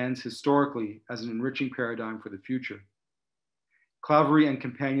that stands historically as an enriching paradigm for the future. Claverie and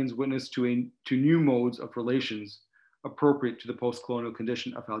companions witness to new modes of relations appropriate to the post-colonial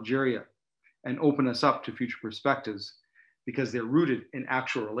condition of Algeria and open us up to future perspectives because they're rooted in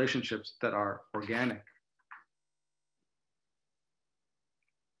actual relationships that are organic.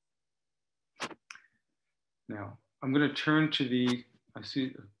 Now, I'm going to turn to the, I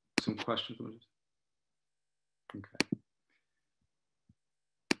see some questions. Okay.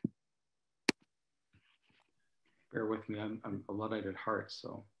 Bear with me, I'm a Luddite at heart,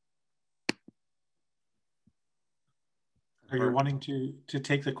 so. Are you wanting to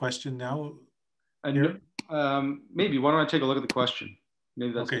take the question now? Maybe, why don't I take a look at the question?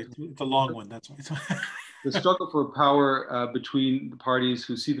 Maybe that's okay, it's a long one, that's why. The struggle for power between the parties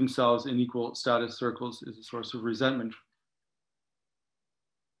who see themselves in equal status circles is a source of resentment.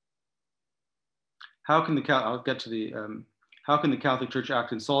 How can the Catholic Church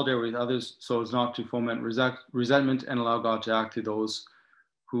act in solidarity with others so as not to foment resentment and allow God to act through those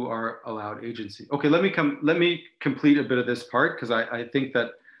who are allowed agency? Okay, let me complete a bit of this part, because I think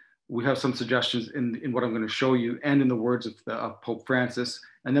that we have some suggestions in what I'm going to show you and in the words of Pope Francis,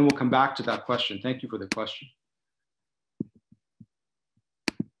 and then we'll come back to that question. Thank you for the question.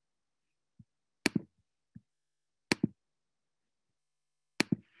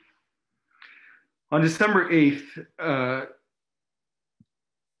 On December 8th,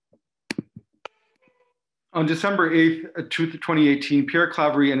 2018, Pierre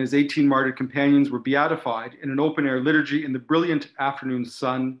Claverie and his 18 martyred companions were beatified in an open-air liturgy in the brilliant afternoon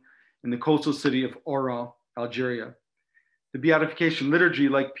sun in the coastal city of Oran, Algeria. The beatification liturgy,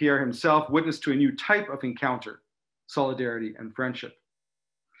 like Pierre himself, witnessed to a new type of encounter, solidarity and friendship.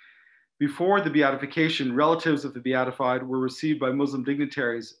 Before the beatification, relatives of the beatified were received by Muslim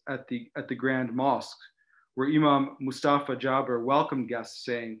dignitaries at the Grand Mosque, where Imam Mustafa Jaber welcomed guests,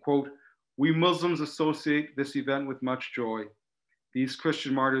 saying, quote, "We Muslims associate this event with much joy. These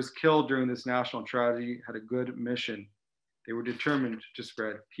Christian martyrs killed during this national tragedy had a good mission. They were determined to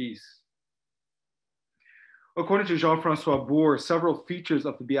spread peace." According to Jean-Francois Bourg, several features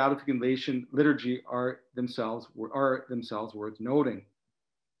of the beatification liturgy are themselves worth noting.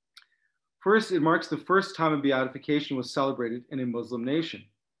 First, it marks the first time a beatification was celebrated in a Muslim nation.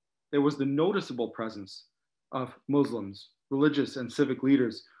 There was the noticeable presence of Muslims, religious and civic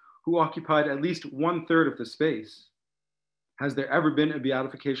leaders who occupied at least 1/3 of the space. Has there ever been a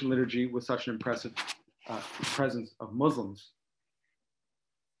beatification liturgy with such an impressive presence of Muslims?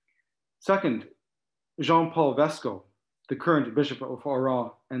 Second, Jean-Paul Vesco, the current Bishop of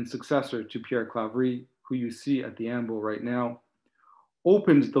Oran and successor to Pierre Claverie, who you see at the amble right now,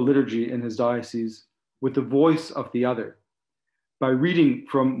 opened the liturgy in his diocese with the voice of the other by reading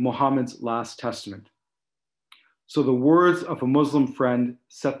from Muhammad's last testament. So the words of a Muslim friend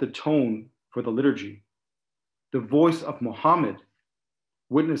set the tone for the liturgy. The voice of Muhammad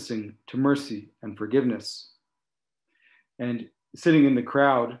witnessing to mercy and forgiveness. And sitting in the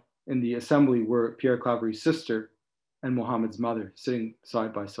crowd in the assembly were Pierre Claverie's sister and Muhammad's mother, sitting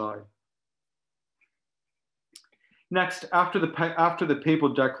side by side. Next, after the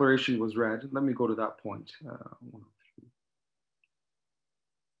papal declaration was read, let me go to that point.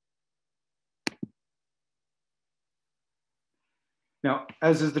 Now,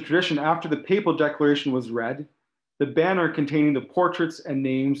 as is the tradition, after the papal declaration was read, the banner containing the portraits and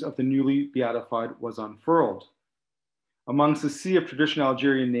names of the newly beatified was unfurled. Amongst the sea of traditional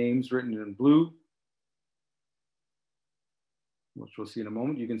Algerian names written in blue, which we'll see in a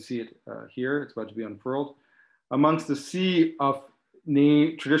moment, you can see it here, it's about to be unfurled. Amongst the sea of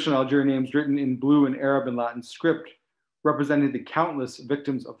traditional Algerian names written in blue in Arab and Latin script, representing the countless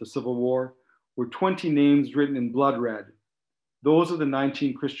victims of the Civil War, were 20 names written in blood red. Those of the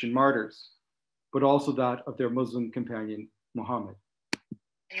 19 Christian martyrs, but also that of their Muslim companion, Muhammad.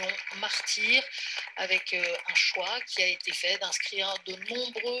 Martyr, avec un choix qui a été fait d'inscrire de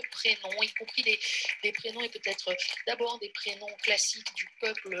nombreux prénoms, y compris des prénoms et peut-être d'abord des prénoms classiques du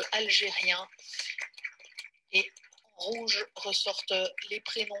peuple algérien. Et en rouge ressortent les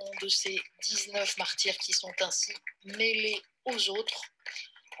prénoms de ces 19 martyrs qui sont ainsi mêlés aux autres.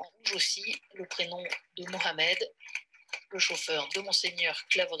 En rouge aussi, le prénom de Mohamed, le chauffeur de Monseigneur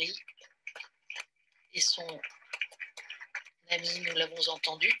Claverie et son ami, nous l'avons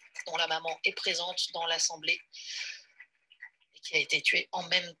entendu, dont la maman est présente dans l'assemblée et qui a été tué en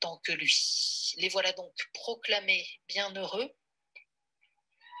même temps que lui. Les voilà donc proclamés bienheureux.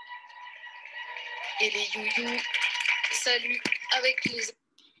 Et les you-you saluent avec les...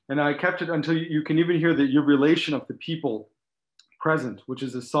 And I kept it until you can even hear the jubilation of the people present, which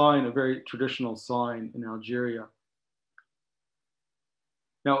is a sign, a very traditional sign in Algeria.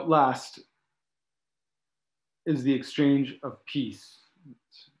 Now, last is the exchange of peace.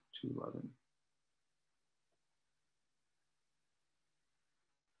 2:11.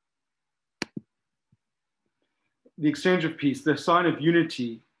 The exchange of peace, the sign of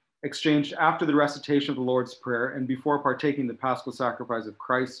unity exchanged after the recitation of the Lord's Prayer and before partaking the Paschal sacrifice of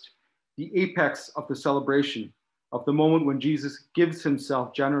Christ, the apex of the celebration of the moment when Jesus gives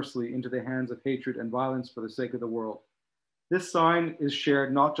himself generously into the hands of hatred and violence for the sake of the world. This sign is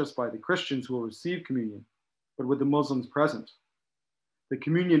shared not just by the Christians who will receive communion, but with the Muslims present. The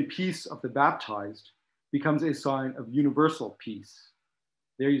communion peace of the baptized becomes a sign of universal peace.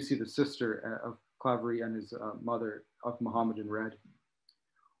 There you see the sister of Claverie and his mother of Muhammad in red.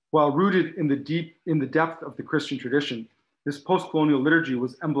 While rooted in the depth of the Christian tradition, this postcolonial liturgy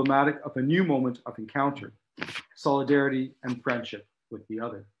was emblematic of a new moment of encounter, solidarity and friendship with the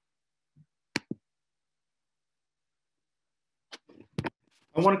other.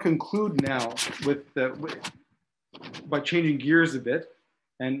 I want to conclude now by changing gears a bit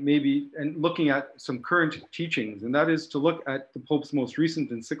and looking at some current teachings, and that is to look at the Pope's most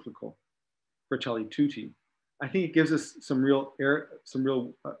recent encyclical, Fratelli Tutti. I think it gives us some real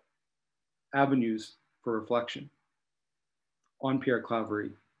avenues for reflection on Pierre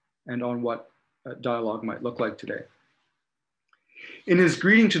Claverie and on what dialogue might look like today. In his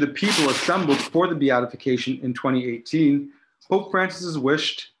greeting to the people assembled for the beatification in 2018, Pope Francis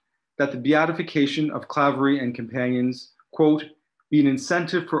wished that the beatification of Claverie and companions, quote, be an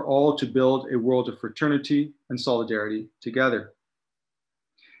incentive for all to build a world of fraternity and solidarity together.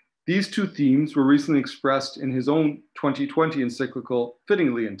 These two themes were recently expressed in his own 2020 encyclical,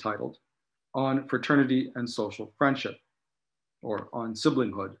 fittingly entitled, On Fraternity and Social Friendship, or On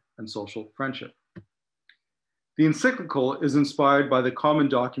Siblinghood and Social Friendship. The encyclical is inspired by the common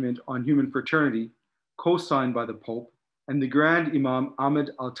document on human fraternity, co-signed by the Pope and the Grand Imam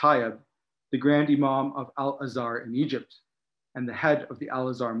Ahmed Al-Tayeb, the Grand Imam of Al-Azhar in Egypt, and the head of the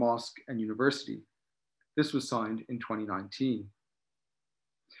Al-Azhar Mosque and University. This was signed in 2019.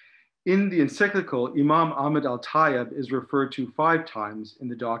 In the encyclical, Imam Ahmed Al-Tayeb is referred to 5 times in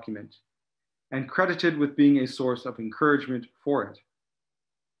the document and credited with being a source of encouragement for it.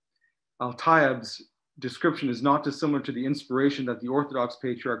 Al-Tayeb's description is not dissimilar to the inspiration that the Orthodox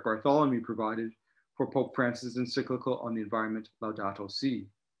Patriarch Bartholomew provided for Pope Francis' encyclical on the environment, Laudato Si.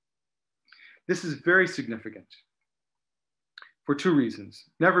 This is very significant for 2 reasons.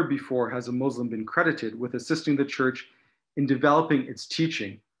 Never before has a Muslim been credited with assisting the Church in developing its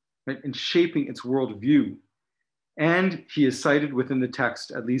teaching, right, in shaping its worldview, and he is cited within the text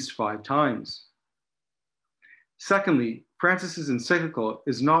at least 5 times. Secondly, Francis's encyclical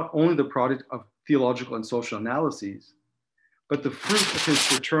is not only the product of theological and social analyses, but the fruit of his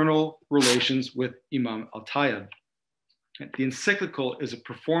fraternal relations with Imam Al-Tayeb. The encyclical is a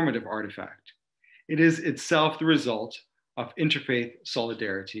performative artifact. It is itself the result of interfaith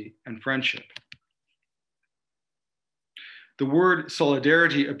solidarity and friendship. The word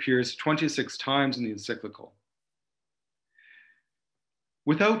solidarity appears 26 times in the encyclical.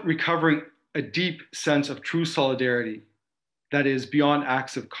 Without recovering a deep sense of true solidarity, that is beyond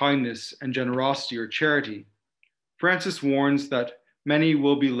acts of kindness and generosity or charity, Francis warns that many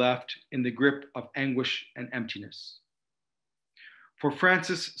will be left in the grip of anguish and emptiness. For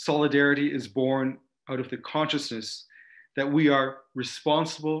Francis, solidarity is born out of the consciousness that we are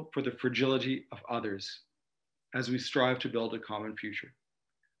responsible for the fragility of others as we strive to build a common future.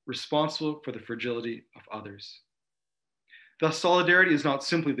 Responsible for the fragility of others. Thus, solidarity is not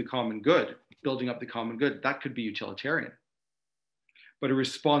simply the common good, building up the common good. That could be utilitarian. But a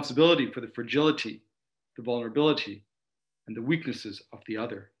responsibility for the fragility, the vulnerability, and the weaknesses of the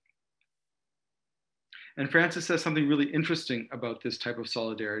other. And Francis says something really interesting about this type of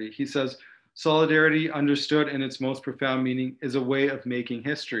solidarity. He says, solidarity understood in its most profound meaning is a way of making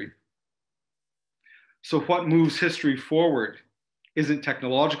history. So what moves history forward isn't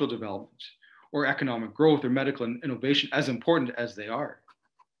technological development or economic growth or medical innovation, as important as they are,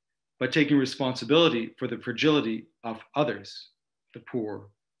 but taking responsibility for the fragility of others, the poor,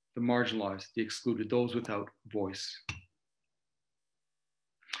 the marginalized, the excluded, those without voice.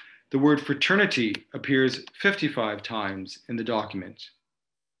 The word fraternity appears 55 times in the document,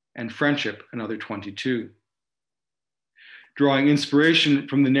 and friendship another 22. Drawing inspiration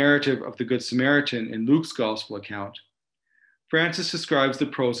from the narrative of the Good Samaritan in Luke's Gospel account, Francis describes the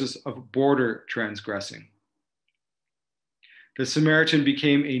process of border transgressing. The Samaritan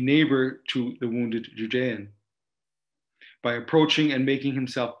became a neighbor to the wounded Judean. By approaching and making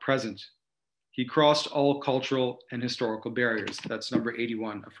himself present, he crossed all cultural and historical barriers. That's number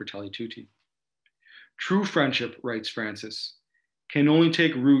 81 of Fratelli Tutti. True friendship, writes Francis, can only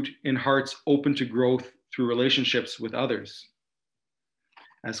take root in hearts open to growth through relationships with others.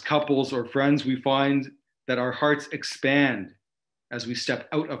 As couples or friends, we find that our hearts expand as we step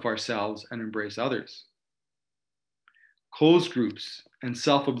out of ourselves and embrace others. Closed groups and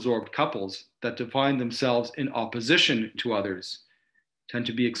self-absorbed couples that define themselves in opposition to others tend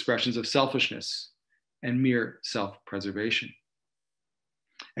to be expressions of selfishness and mere self-preservation.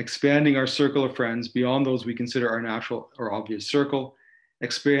 Expanding our circle of friends beyond those we consider our natural or obvious circle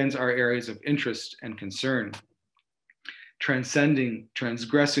expands our areas of interest and concern.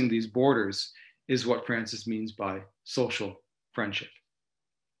 Transgressing these borders is what Francis means by social friendship.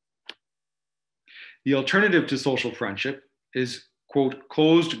 The alternative to social friendship is, quote,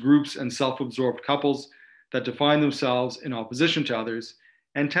 closed groups and self-absorbed couples that define themselves in opposition to others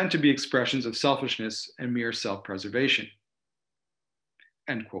and tend to be expressions of selfishness and mere self-preservation,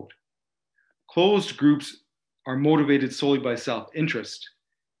 end quote. Closed groups are motivated solely by self-interest,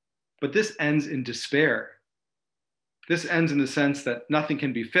 but this ends in despair. This ends in the sense that nothing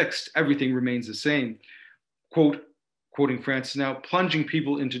can be fixed, everything remains the same. Quoting Francis now, plunging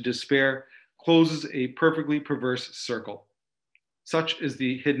people into despair closes a perfectly perverse circle. Such is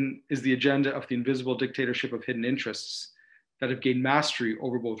the agenda of the invisible dictatorship of hidden interests that have gained mastery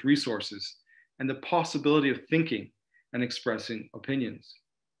over both resources and the possibility of thinking and expressing opinions.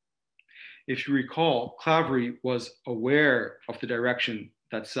 If you recall, Claverie was aware of the direction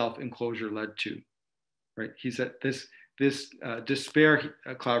that self-enclosure led to, right? He said this despair,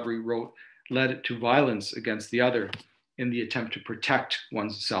 Claverie wrote, led to violence against the other in the attempt to protect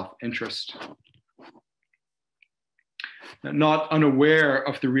one's self-interest. Not unaware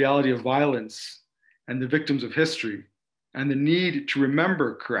of the reality of violence and the victims of history and the need to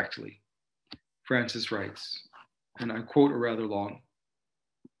remember correctly, Francis writes, and I quote a rather long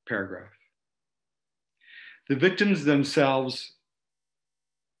paragraph. The victims themselves,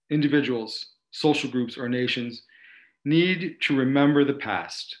 individuals, social groups, or nations, need to remember the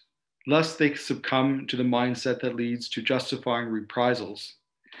past, lest they succumb to the mindset that leads to justifying reprisals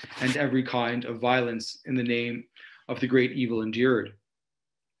and every kind of violence in the name of the great evil endured.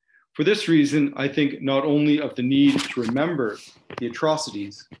 For this reason, I think not only of the need to remember the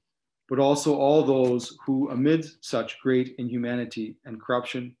atrocities, but also all those who, amid such great inhumanity and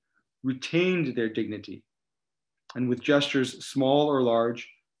corruption, retained their dignity, and with gestures small or large,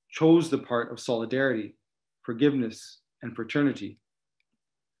 chose the part of solidarity, forgiveness, and fraternity.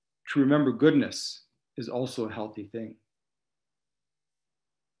 To remember goodness is also a healthy thing.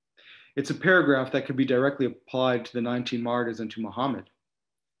 It's a paragraph that could be directly applied to the 19 martyrs and to Muhammad.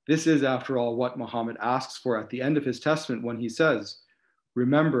 This is, after all, what Muhammad asks for at the end of his testament when he says,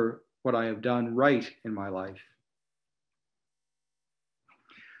 "Remember what I have done right in my life."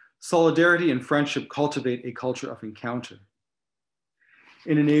 Solidarity and friendship cultivate a culture of encounter.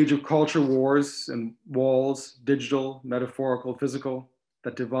 In an age of culture wars and walls, digital, metaphorical, physical,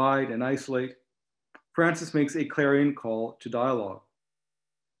 that divide and isolate, Francis makes a clarion call to dialogue.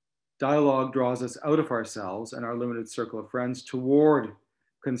 Dialogue draws us out of ourselves and our limited circle of friends toward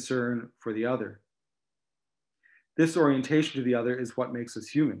concern for the other. This orientation to the other is what makes us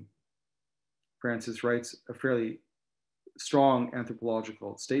human. Francis writes a fairly strong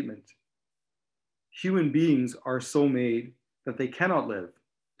anthropological statement. Human beings are so made that they cannot live,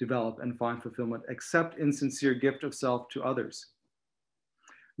 develop, and find fulfillment except in sincere gift of self to others.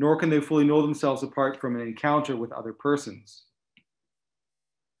 Nor can they fully know themselves apart from an encounter with other persons.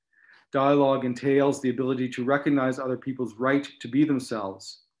 Dialogue entails the ability to recognize other people's right to be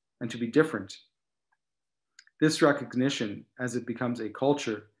themselves and to be different. This recognition, as it becomes a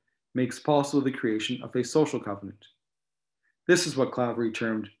culture, makes possible the creation of a social covenant. This is what Claverie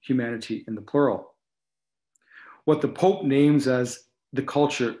termed humanity in the plural. What the Pope names as the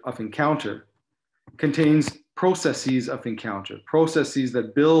culture of encounter contains processes of encounter, processes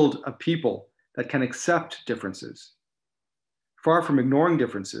that build a people that can accept differences. Far from ignoring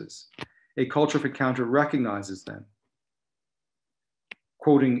differences, a culture of encounter recognizes them.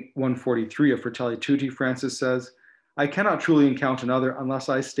 Quoting 143 of Fratelli Tutti, Francis says, "I cannot truly encounter another unless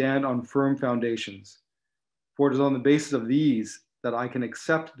I stand on firm foundations, for it is on the basis of these that I can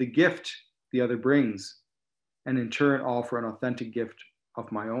accept the gift the other brings, and in turn offer an authentic gift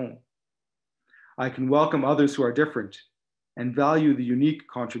of my own. I can welcome others who are different and value the unique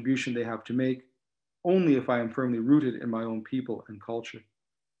contribution they have to make only if I am firmly rooted in my own people and culture."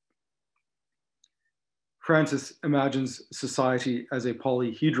 Francis imagines society as a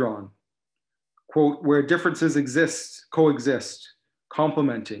polyhedron, quote, where differences coexist,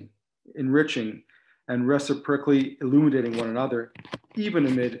 complementing, enriching, and reciprocally illuminating one another, even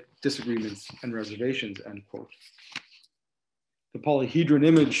amid disagreements and reservations, end quote. The polyhedron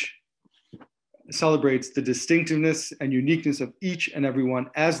image celebrates the distinctiveness and uniqueness of each and every one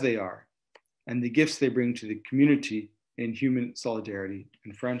as they are, and the gifts they bring to the community in human solidarity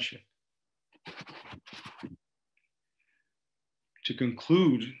and friendship. To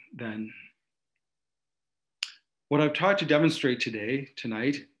conclude, then, what I've tried to demonstrate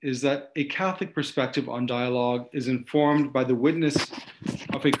tonight, is that a Catholic perspective on dialogue is informed by the witness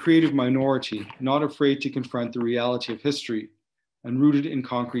of a creative minority, not afraid to confront the reality of history and rooted in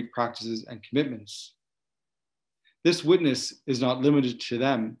concrete practices and commitments. This witness is not limited to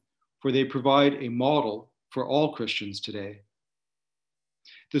them, for they provide a model for all Christians today.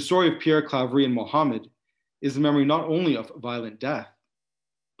 The story of Pierre Claverie and Mohammed is the memory not only of violent death,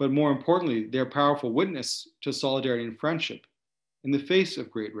 but more importantly, their powerful witness to solidarity and friendship in the face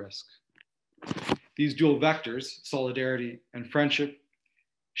of great risk. These dual vectors, solidarity and friendship,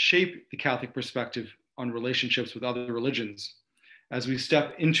 shape the Catholic perspective on relationships with other religions as we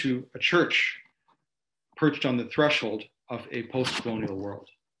step into a church perched on the threshold of a post-colonial world.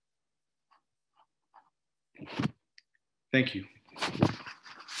 Thank you.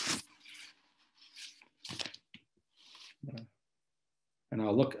 And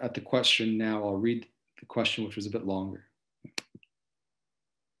I'll look at the question now. I'll read the question, which was a bit longer.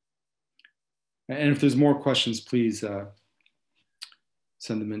 And if there's more questions, please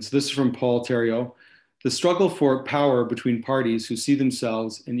send them in. So this is from Paul Theriault. The struggle for power between parties who see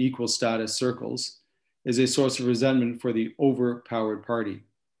themselves in equal status circles is a source of resentment for the overpowered party.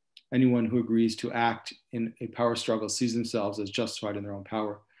 Anyone who agrees to act in a power struggle sees themselves as justified in their own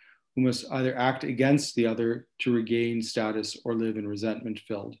power, who must either act against the other to regain status or live in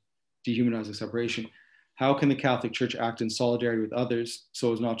resentment-filled, dehumanizing separation. How can the Catholic Church act in solidarity with others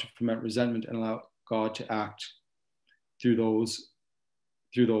so as not to foment resentment and allow God to act through those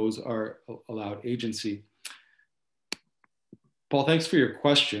are allowed agency? Paul, thanks for your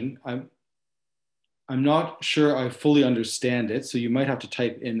question. I'm not sure I fully understand it, so you might have to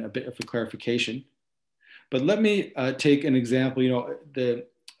type in a bit of a clarification. But let me take an example,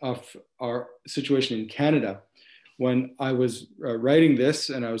 of our situation in Canada. When I was writing this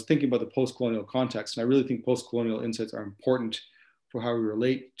and I was thinking about the post-colonial context, and I really think post-colonial insights are important for how we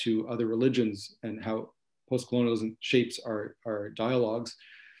relate to other religions and how post-colonialism shapes our dialogues.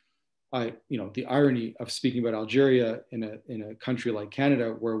 The irony of speaking about Algeria in a country like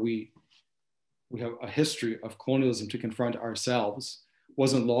Canada, where we have a history of colonialism to confront ourselves,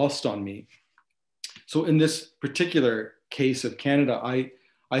 wasn't lost on me. So in this particular case of Canada,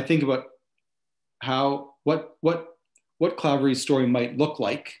 I think about what Claverie's story might look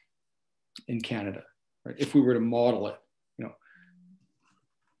like in Canada, right? If we were to model it,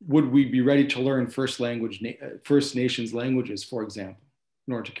 would we be ready to learn First Nations languages, for example,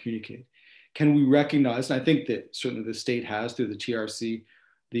 in order to communicate? Can we recognize, and I think that certainly the state has through the TRC,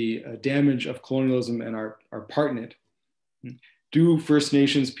 the damage of colonialism and our part in it? Do First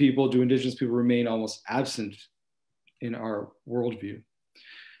Nations people, do Indigenous people remain almost absent in our worldview?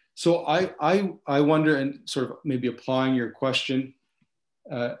 So I wonder, and sort of maybe applying your question,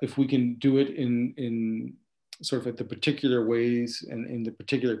 if we can do it in sort of at the particular ways and in the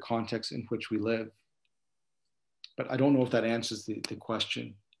particular context in which we live. But I don't know if that answers the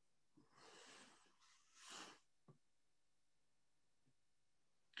question.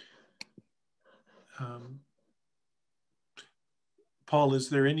 Paul, is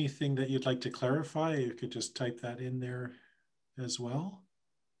there anything that you'd like to clarify? You could just type that in there as well.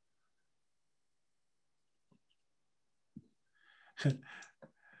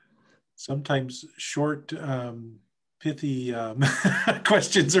 Sometimes short, pithy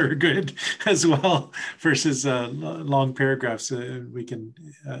questions are good as well versus long paragraphs. We can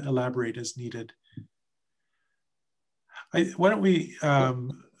elaborate as needed. Why don't we,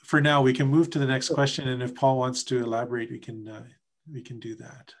 for now, we can move to the next question, and if Paul wants to elaborate, we can do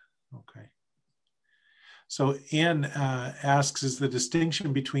that. Okay. So Anne asks, is the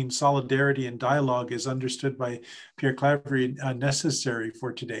distinction between solidarity and dialogue as understood by Pierre Claverie necessary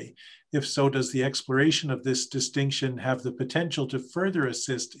for today? If so, does the exploration of this distinction have the potential to further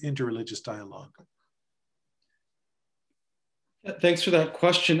assist interreligious dialogue? Thanks for that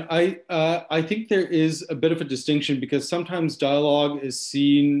question. I think there is a bit of a distinction because sometimes dialogue is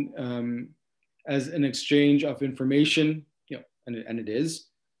seen as an exchange of information, and it is.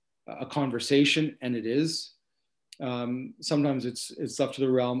 A conversation, and it is. Sometimes it's left to the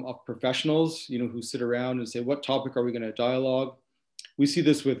realm of professionals, who sit around and say, what topic are we going to dialogue? We see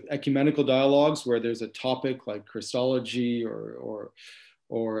this with ecumenical dialogues where there's a topic like Christology or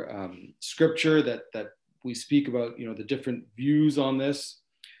scripture that we speak about, the different views on this.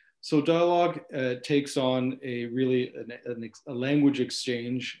 So dialogue takes on a language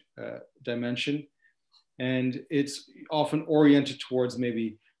exchange dimension, and it's often oriented towards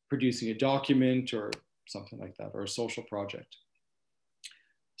maybe producing a document or something like that, or a social project.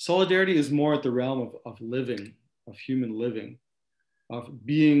 Solidarity is more at the realm of living, of human living, of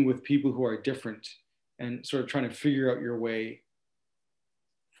being with people who are different and sort of trying to figure out your way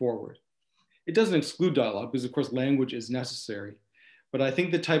forward. It doesn't exclude dialogue because of course language is necessary, but I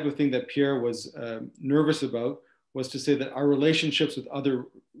think the type of thing that Pierre was nervous about was to say that our relationships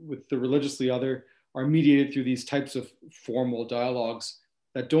with the religiously other are mediated through these types of formal dialogues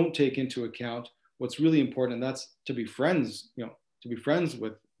that don't take into account what's really important, and that's to be friends, to be friends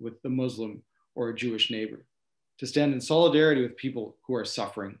with the Muslim or a Jewish neighbor, to stand in solidarity with people who are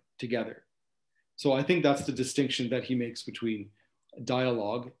suffering together. So I think that's the distinction that he makes between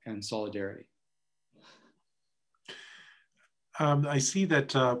dialogue and solidarity. I see that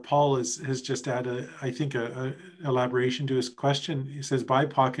Paul has just added, I think, a elaboration to his question. He says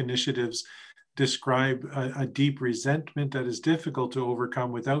BIPOC initiatives describe a deep resentment that is difficult to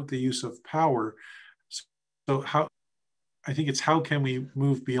overcome without the use of power. So I think it's how can we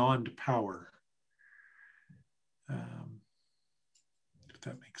move beyond power? If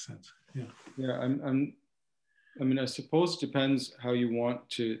that makes sense. Yeah. Yeah, I mean, I suppose it depends how you want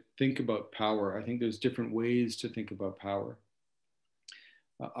to think about power. I think there's different ways to think about power.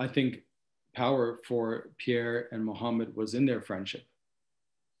 I think power for Pierre and Mohammed was in their friendship.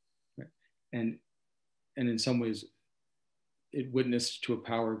 Right? And in some ways, it witnessed to a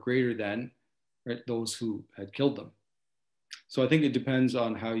power greater than, right, those who had killed them. So I think it depends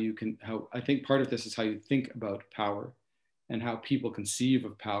on I think part of this is how you think about power and how people conceive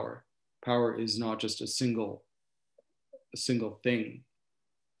of power. Power is not just a single thing.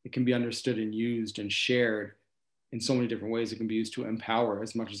 It can be understood and used and shared in so many different ways. It can be used to empower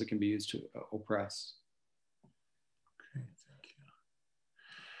as much as it can be used to oppress. Okay, thank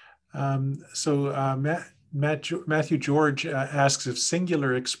you. So Matthew George asks if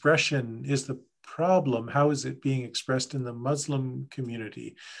singular expression is the problem, how is it being expressed in the Muslim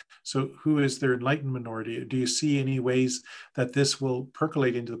community? So who is their enlightened minority? Do you see any ways that this will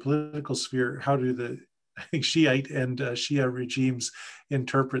percolate into the political sphere? How do the Shiite and Shia regimes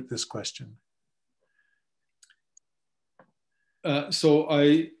interpret this question? So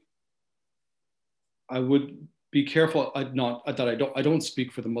I would be careful. I don't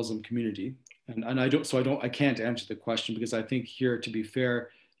speak for the Muslim community, and I can't answer the question, because I think here, to be fair,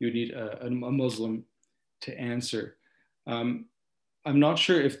 you would need a Muslim to answer. I'm not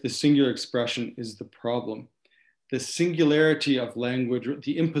sure if the singular expression is the problem. The singularity of language,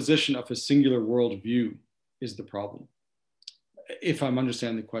 the imposition of a singular worldview, is the problem, if I'm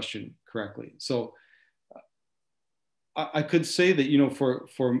understanding the question correctly. So I could say that, you know,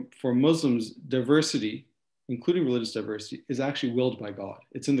 for Muslims, diversity, including religious diversity, is actually willed by God.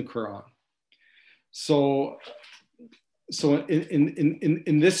 It's in the Quran. So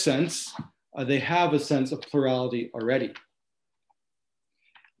in this sense, they have a sense of plurality already.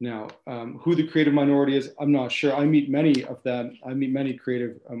 Now, who the creative minority is, I'm not sure. I meet many of them. I meet many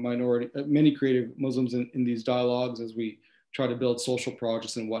creative many creative Muslims in these dialogues as we try to build social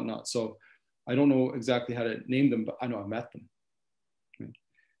projects and whatnot. So I don't know exactly how to name them, but I know I've met them.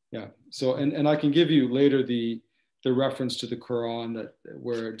 Yeah. So, and I can give you later the reference to the Quran that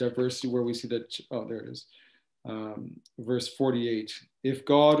where diversity, where we see that, oh, there it is. Verse 48. If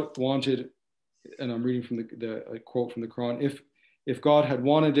God wanted, and I'm reading from the quote from the Quran, if God had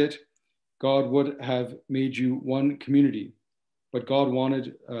wanted it, God would have made you one community. But God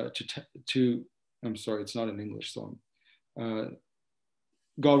wanted to I'm sorry, it's not in English, so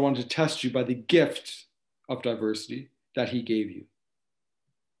God wanted to test you by the gift of diversity that he gave you.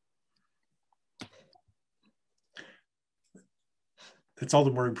 That's all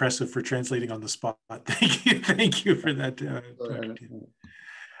the more impressive for translating on the spot. Thank you for that.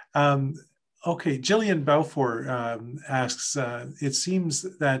 Okay, Gillian Balfour asks, it seems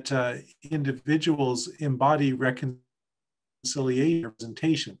that individuals embody reconciliation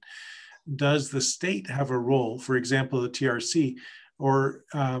representation. Does the state have a role, for example, the TRC, or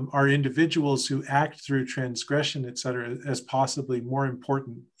are individuals who act through transgression, et cetera, as possibly more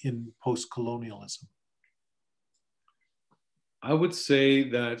important in post-colonialism? I would say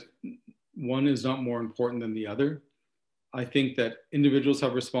that one is not more important than the other. I think that individuals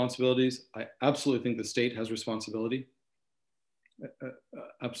have responsibilities. I absolutely think the state has responsibility.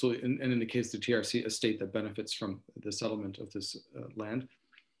 Absolutely. And in the case of the TRC, a state that benefits from the settlement of this land.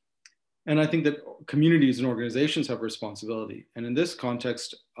 And I think that communities and organizations have responsibility. And in this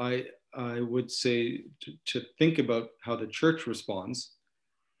context, I would say to think about how the church responds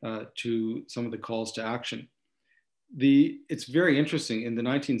to some of the calls to action. It's very interesting. In the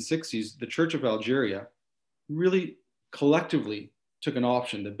 1960s, the Church of Algeria really collectively took an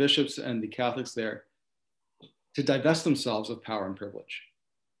option, the bishops and the Catholics there, to divest themselves of power and privilege,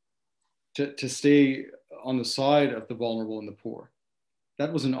 to stay on the side of the vulnerable and the poor.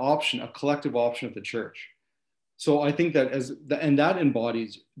 That was an option, a collective option of the church. So I think that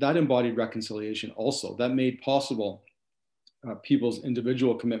that embodied reconciliation also. That made possible people's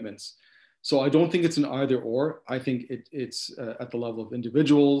individual commitments. So I don't think it's an either or. I think it's at the level of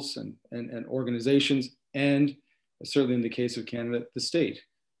individuals and organizations, and certainly in the case of Canada, the state,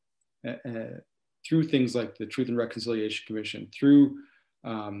 through things like the Truth and Reconciliation Commission, through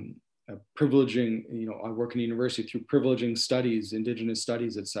privileging, you know, I work in a university, through privileging studies, Indigenous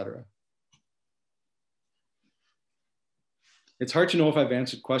studies, et cetera. It's hard to know if I've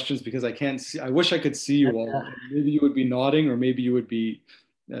answered questions because I can't see. I wish I could see you all. Maybe you would be nodding, or maybe you would be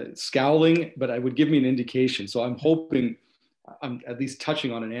scowling, but it would give me an indication. So I'm hoping I'm at least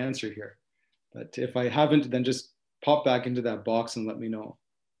touching on an answer here. But if I haven't, then just pop back into that box and let me know.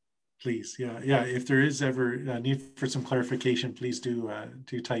 Please, yeah. If there is ever a need for some clarification, please do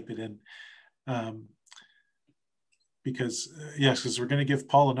type it in. Because we're going to give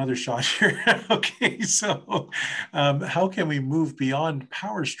Paul another shot here. Okay, so how can we move beyond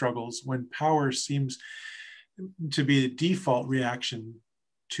power struggles when power seems to be the default reaction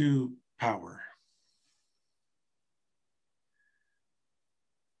to power?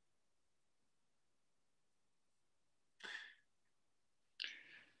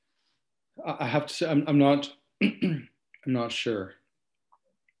 I have to say, I'm not, I'm not sure.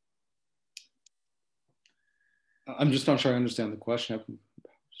 I'm just not sure I understand the question.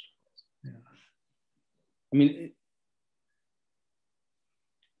 Yeah. I mean,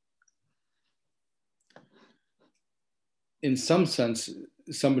 in some sense,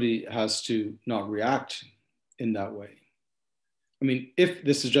 somebody has to not react in that way. I mean, if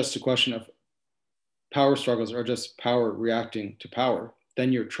this is just a question of power struggles or just power reacting to power,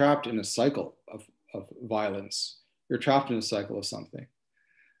 then you're trapped in a cycle of violence. You're trapped in a cycle of something.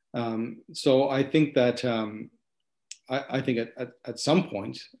 So I think that I think at some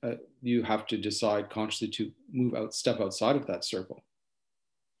point you have to decide consciously to step outside of that circle,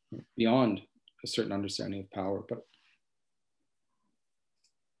 beyond a certain understanding of power. But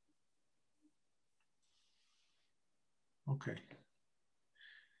okay.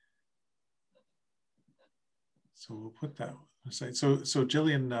 So we'll put that aside. So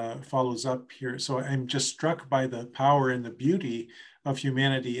Jillian follows up here. So I'm just struck by the power and the beauty of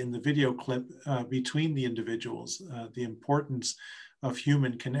humanity in the video clip between the individuals, the importance of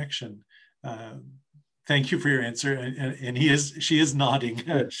human connection. Thank you for your answer. And she is nodding.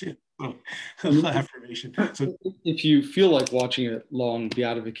 Affirmation. So if you feel like watching a long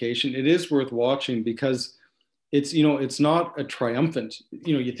beatification, it is worth watching because it's, it's not a triumphant,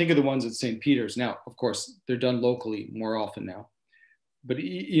 you think of the ones at St. Peter's now, of course, they're done locally more often now, but they're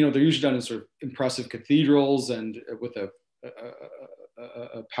usually done in sort of impressive cathedrals and with a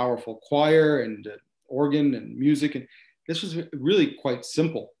powerful choir and organ and music. And this was really quite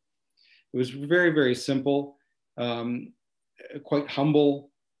simple. It was very, very simple, quite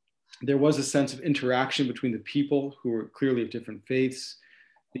humble. There was a sense of interaction between the people who were clearly of different faiths.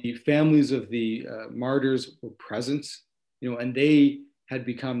 The families of the martyrs were present, and they had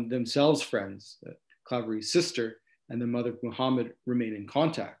become themselves friends. Claverie's sister and the mother of Muhammad remain in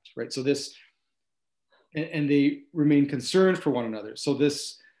contact, right? So this, and they remain concerned for one another. So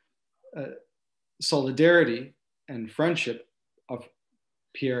this solidarity and friendship of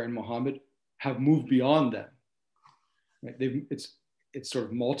Pierre and Muhammad have moved beyond them. Right? It's sort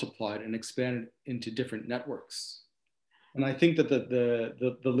of multiplied and expanded into different networks. And I think that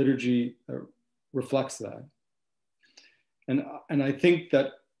the liturgy reflects that. And I think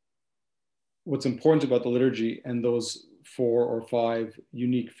that what's important about the liturgy and those 4 or 5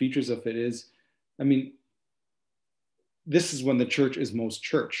 unique features of it is, I mean, this is when the church is most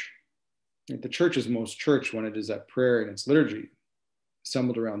church. The church is most church when it is at prayer and its liturgy,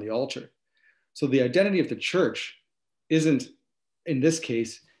 assembled around the altar. So the identity of the church isn't, in this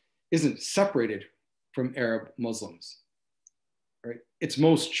case, isn't separated from Arab Muslims. Right? It's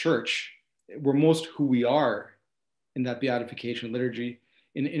most church. We're most who we are in that beatification liturgy,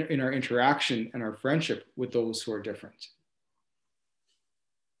 in our interaction and our friendship with those who are different.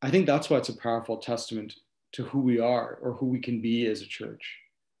 I think that's why it's a powerful testament to who we are or who we can be as a church,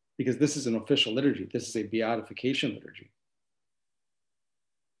 because this is an official liturgy. This is a beatification liturgy.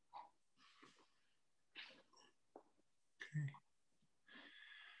 Okay.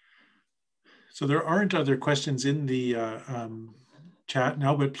 So there aren't other questions in the chat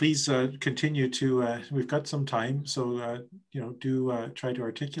now, but please continue to, we've got some time, so do try to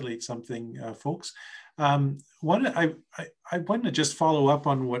articulate something, folks. I want to just follow up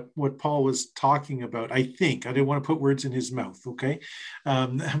on what Paul was talking about. I think I didn't want to put words in his mouth, okay?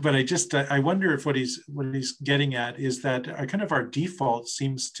 But I wonder if what he's getting at is that our default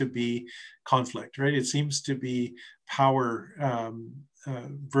seems to be conflict, right? It seems to be power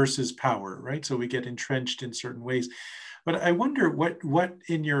versus power, right? So we get entrenched in certain ways. But I wonder what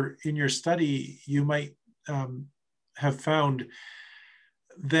in your study you might have found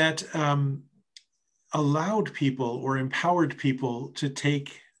that allowed people or empowered people to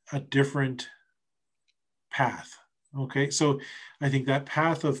take a different path. Okay, so I think that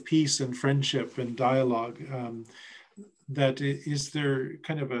path of peace and friendship and dialogue, that is there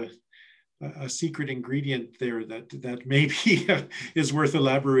kind of a secret ingredient there that maybe is worth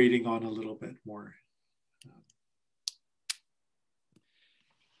elaborating on a little bit more.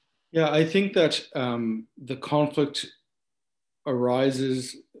 Yeah, I think that the conflict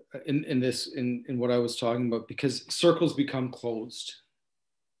arises in what I was talking about, because circles become closed,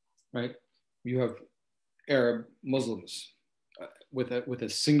 right? You have Arab Muslims with a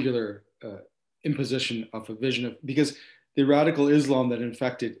singular imposition of a vision of, because the radical Islam that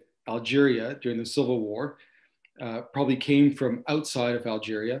infected Algeria during the civil war probably came from outside of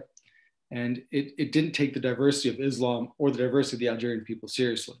Algeria, and it didn't take the diversity of Islam or the diversity of the Algerian people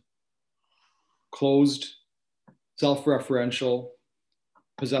seriously. Closed, self-referential,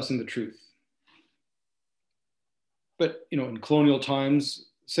 possessing the truth. But in colonial times,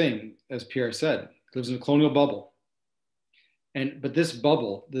 same as Pierre said, lives in a colonial bubble. But this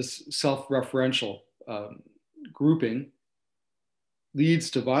bubble, this self-referential grouping, leads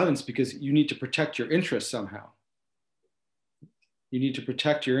to violence because you need to protect your interests somehow. You need to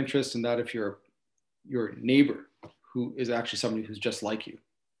protect your interests in that of your neighbor, who is actually somebody who's just like you.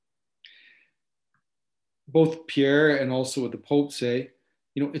 Both Pierre and also what the Pope say,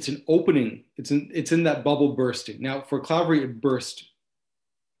 it's an opening. It's in that bubble bursting. Now, for Claverie, it burst.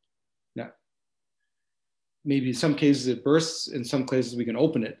 Now, maybe in some cases it bursts. In some cases we can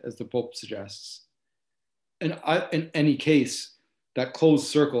open it, as the Pope suggests. And in any case, that closed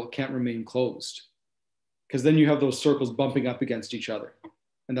circle can't remain closed, because then you have those circles bumping up against each other,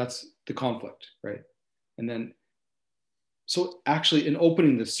 and that's the conflict, right? And then, so actually, in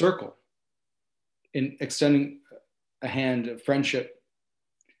opening the circle, in extending a hand of friendship,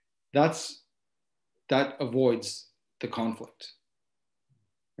 that avoids the conflict,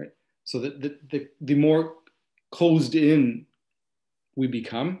 right? So the more closed in we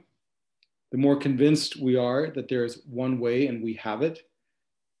become, the more convinced we are that there's one way and we have it,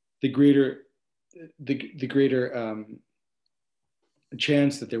 the greater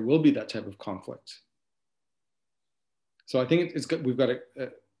chance that there will be that type of conflict. So I think we've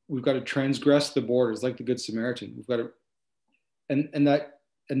got to transgress the borders like the Good Samaritan. We've got to, and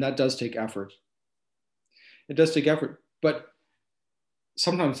that does take effort. It does take effort, but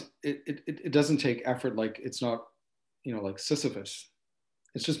sometimes it doesn't take effort. Like it's not, like Sisyphus.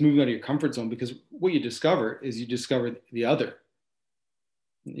 It's just moving out of your comfort zone, because what you discover is you discover the other.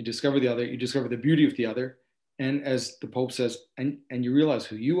 You discover the other, you discover the beauty of the other. And as the Pope says, and you realize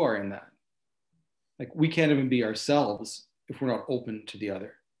who you are in that. Like we can't even be ourselves if we're not open to the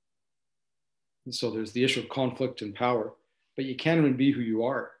other. And so there's the issue of conflict and power, but you can't even be who you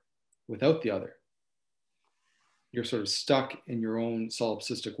are without the other. You're sort of stuck in your own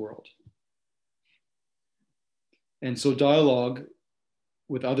solipsistic world. And so dialogue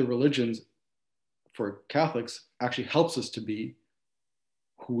with other religions for Catholics actually helps us to be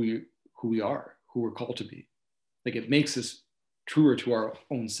who we are, who we're called to be. Like it makes us truer to our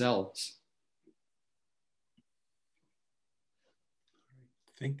own selves.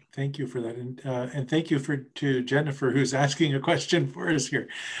 Thank you for that, and thank you to Jennifer, who's asking a question for us here.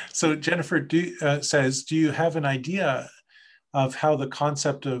 So Jennifer says, do you have an idea of how the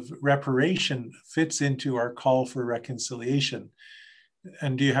concept of reparation fits into our call for reconciliation?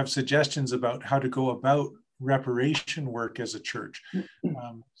 And do you have suggestions about how to go about reparation work as a church?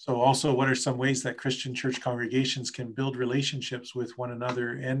 So also, what are some ways that Christian church congregations can build relationships with one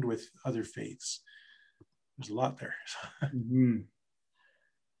another and with other faiths? There's a lot there. Mm-hmm.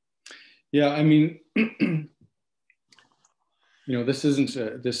 Yeah, I mean, this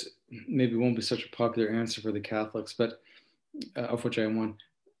isn't this maybe won't be such a popular answer for the Catholics, but of which I am one.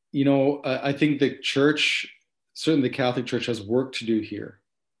 I think the church, certainly the Catholic Church, has work to do here.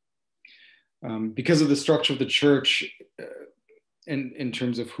 Because of the structure of the church, in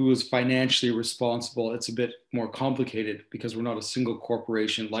terms of who is financially responsible, it's a bit more complicated because we're not a single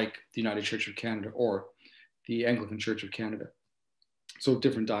corporation like the United Church of Canada or the Anglican Church of Canada. So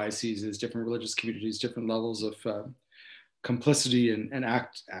different dioceses, different religious communities, different levels of complicity and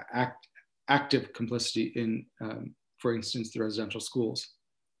active complicity in, for instance, the residential schools.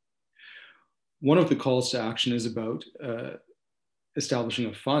 One of the calls to action is about establishing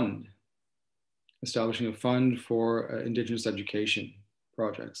a fund for Indigenous education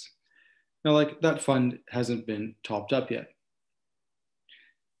projects. Now, like that fund hasn't been topped up yet.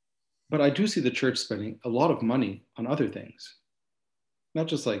 But I do see the church spending a lot of money on other things. Not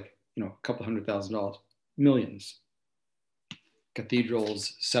just like, a couple $100,000, millions.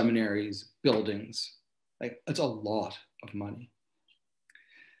 Cathedrals, seminaries, buildings, like it's a lot of money.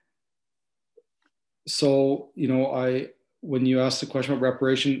 So, when you ask the question about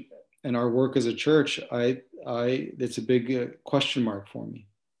reparation and our work as a church, it's a big question mark for me.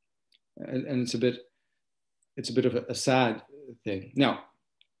 And it's a bit of a sad thing. Now,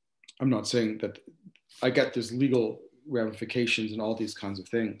 I'm not saying that I get there's legal ramifications and all these kinds of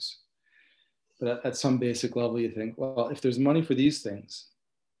things. But at some basic level, you think, well, if there's money for these things,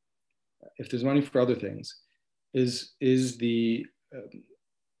 if there's money for other things, is the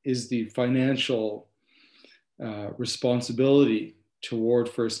financial responsibility toward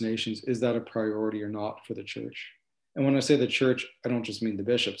First Nations, is that a priority or not for the church? And when I say the church, I don't just mean the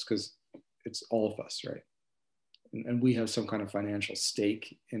bishops, because it's all of us, right? And we have some kind of financial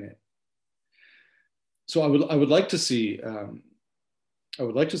stake in it. So I would like to see the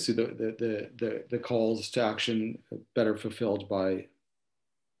calls to action better fulfilled by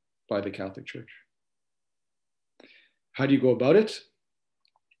the Catholic Church. How do you go about it?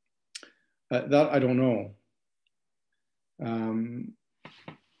 That I don't know.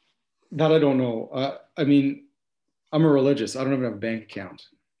 That I don't know. I mean, I'm a religious. I don't even have a bank account,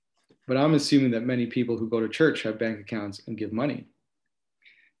 but I'm assuming that many people who go to church have bank accounts and give money.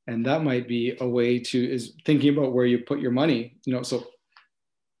 And that might be a way is thinking about where you put your money, so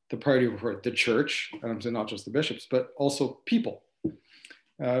the priority for the church, so not just the bishops, but also people.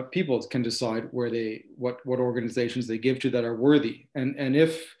 People can decide what organizations they give to that are worthy. And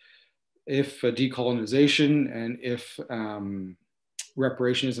if decolonization and if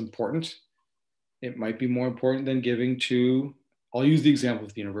reparation is important, it might be more important than giving to, I'll use the example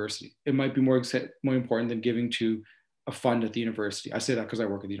of the university. It might be more important than giving to a fund at the university. I say that because I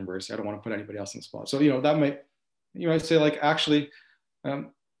work at the university. I don't want to put anybody else in the spot. So, that might, you might say like, actually,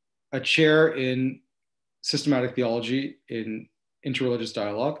 a chair in systematic theology in interreligious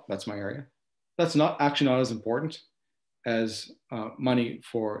dialogue, that's my area. That's not as important as money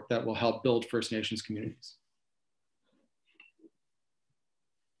that will help build First Nations communities.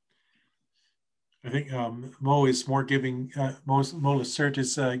 I think Mo is more giving, Mo Lacerte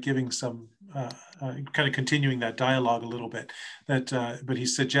is giving some, kind of continuing that dialogue a little bit, but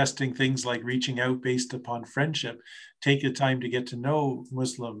he's suggesting things like reaching out based upon friendship, take the time to get to know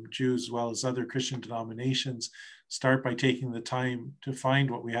Muslim, Jews, as well as other Christian denominations, start by taking the time to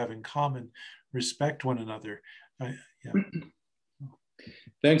find what we have in common, respect one another. Yeah.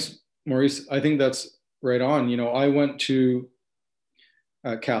 Thanks, Maurice. I think that's right on. I went to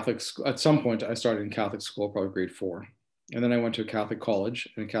Catholic school. At some point, I started in Catholic school, probably grade 4. And then I went to a Catholic college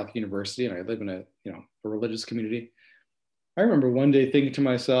and a Catholic university, and I live in a religious community. I remember one day thinking to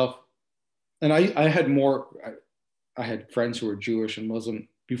myself, and I had friends who were Jewish and Muslim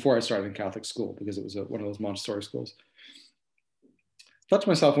before I started in Catholic school, because it was one of those Montessori schools. I thought to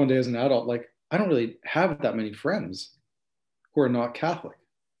myself one day as an adult, like, I don't really have that many friends who are not Catholic.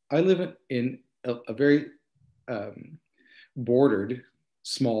 I live in a very bordered,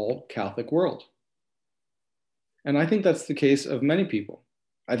 small Catholic world. And I think that's the case of many people.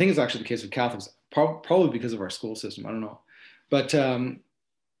 I think it's actually the case of Catholics, probably because of our school system. I don't know. But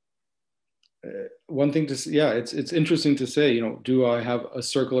one thing it's interesting to say, do I have a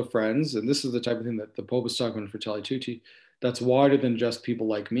circle of friends? And this is the type of thing that the Pope is talking about for Fratelli Tutti, that's wider than just people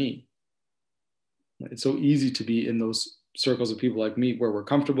like me. It's so easy to be in those circles of people like me where we're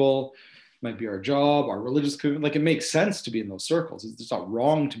comfortable. Might be our job, our religious community. Like, it makes sense to be in those circles. It's not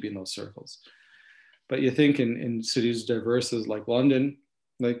wrong to be in those circles. But you think in cities diverse as like London,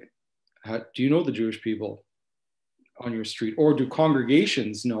 like, do you know the Jewish people on your street? Or do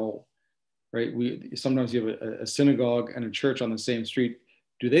congregations know, right? Sometimes you have a synagogue and a church on the same street.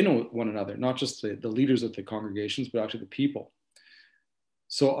 Do they know one another? Not just the leaders of the congregations, but actually the people.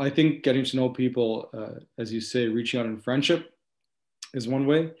 So I think getting to know people, as you say, reaching out in friendship is one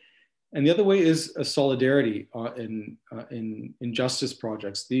way. And the other way is a solidarity in justice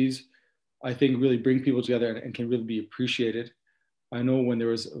projects. These, I think, really bring people together and can really be appreciated. I know when there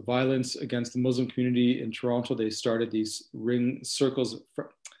was violence against the Muslim community in Toronto, they started these ring circles,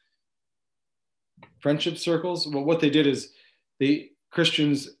 friendship circles. Well, what they did is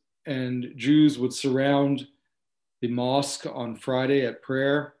Christians and Jews would surround the mosque on Friday at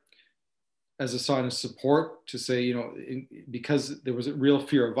prayer as a sign of support, to say, because there was a real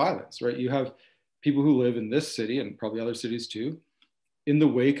fear of violence, right? You have people who live in this city and probably other cities too, in the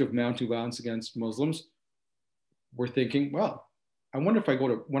wake of mounting violence against Muslims, we're thinking, well, I wonder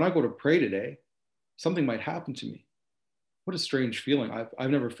if when I go to pray today, something might happen to me. What a strange feeling.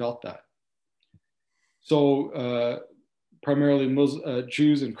 I've never felt that. So primarily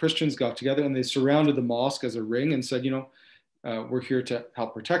Jews and Christians got together and they surrounded the mosque as a ring and said, we're here to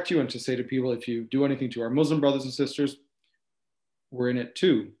help protect you, and to say to people, if you do anything to our Muslim brothers and sisters, we're in it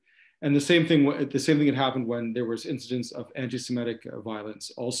too. And the same thing had happened when there was incidents of anti-Semitic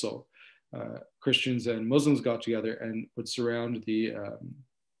violence. Also, Christians and Muslims got together and would surround the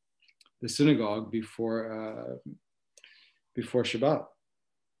synagogue before Shabbat.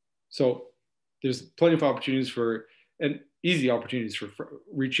 So there's plenty of opportunities and easy opportunities for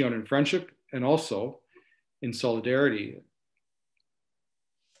reaching out in friendship and also in solidarity.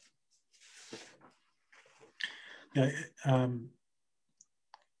 Yeah.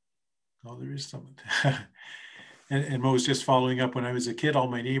 Oh, there is something. And Mo was just following up. When I was a kid, all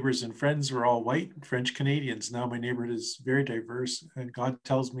my neighbors and friends were all white, French Canadians. Now my neighborhood is very diverse, and God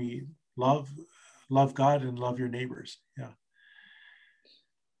tells me, love God and love your neighbors. Yeah.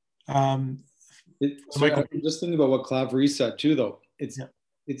 Sorry, I'm just thinking about what Claverie said too, though.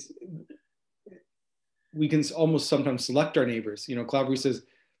 We can almost sometimes select our neighbors. You know, Claverie says,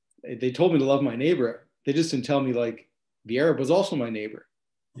 they told me to love my neighbor. They just didn't tell me like the Arab was also my neighbor.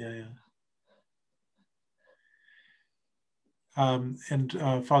 Yeah, yeah.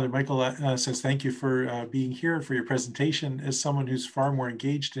 Father Michael says, thank you for being here, for your presentation. As someone who's far more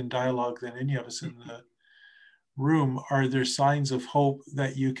engaged in dialogue than any of us in the room, are there signs of hope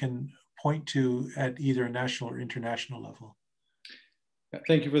that you can point to at either a national or international level?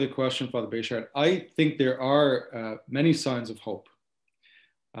 Thank you for the question, Father Béchard. I think there are many signs of hope.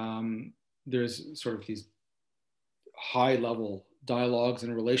 There's sort of these high-level dialogues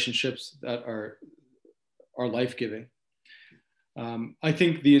and relationships that are life-giving. I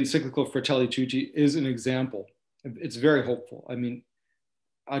think the encyclical Fratelli Tutti is an example. It's very hopeful. I mean,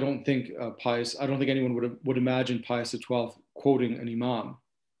 I don't think anyone would imagine Pius XII quoting an imam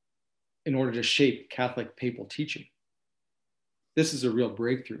in order to shape Catholic papal teaching. This is a real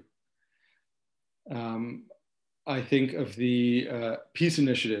breakthrough. I think of the peace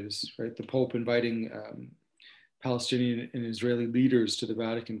initiatives, right? The Pope inviting Palestinian and Israeli leaders to the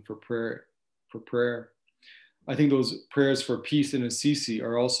Vatican for prayer. I think those prayers for peace in Assisi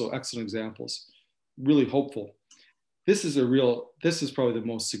are also excellent examples, really hopeful. This is probably the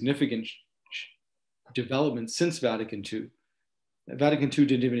most significant development since Vatican II. Vatican II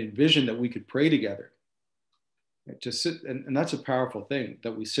didn't even envision that we could pray together. To sit, and that's a powerful thing,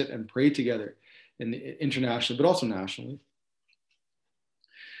 that we sit and pray together internationally, but also nationally.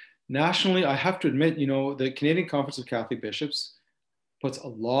 Nationally, I have to admit, you know, the Canadian Conference of Catholic Bishops puts a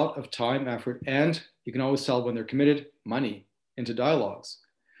lot of time, effort, and you can always tell when they're committed, money into dialogues.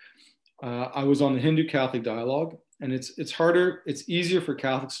 I was on the Hindu Catholic dialogue, and it's harder, it's easier for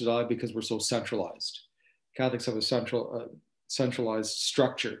Catholics to dialogue because we're so centralized. Catholics have a centralized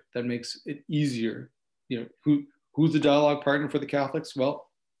structure that makes it easier. You know, who's the dialogue partner for the Catholics? Well,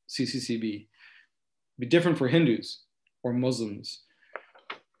 CCCB. Be different for Hindus or Muslims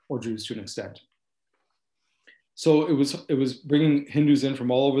or Jews to an extent. So it was bringing Hindus in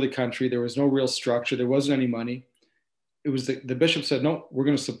from all over the country. There was no real structure. There wasn't any money. It was the bishop said, no, we're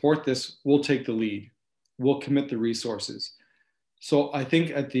going to support this. We'll take the lead. We'll commit the resources. So I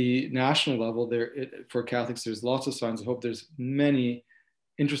think at the national level, for Catholics, there's lots of signs of hope. There's many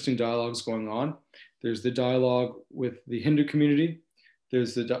interesting dialogues going on. There's the dialogue with the Hindu community.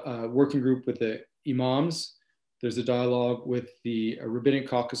 There's the working group with the imams. There's the dialogue with the Rabbinic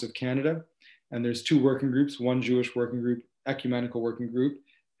Caucus of Canada. And there's two working groups, one Jewish working group, ecumenical working group,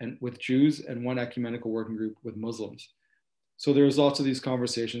 and with Jews, and one ecumenical working group with Muslims. So there's lots of these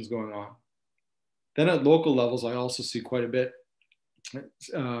conversations going on. Then at local levels, I also see quite a bit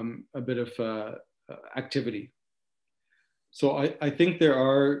of activity. So I think there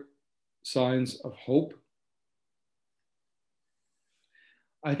are signs of hope.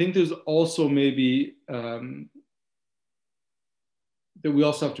 I think there's also maybe that we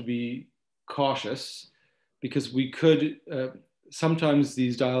also have to be cautious, because we could, sometimes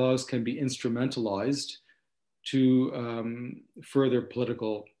these dialogues can be instrumentalized to further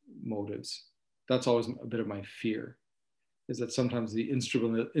political motives. That's always a bit of my fear, is that sometimes the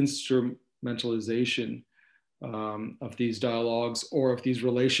instrumentalization of these dialogues or of these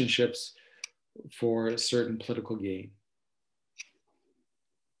relationships for a certain political gain.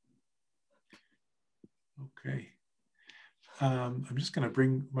 Okay. I'm just going to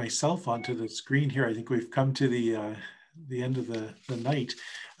bring myself onto the screen here. I think we've come to the end of the night.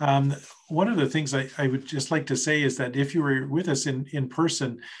 One of the things I would just like to say is that if you were with us in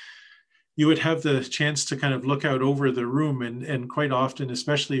person, you would have the chance to kind of look out over the room, and quite often,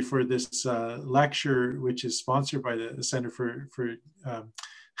 especially for this lecture, which is sponsored by the Center for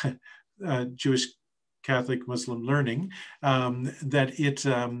Jewish Catholic Muslim Learning, that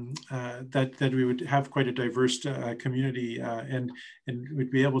we would have quite a diverse community, and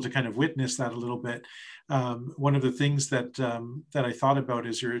we'd be able to kind of witness that a little bit. One of the things that I thought about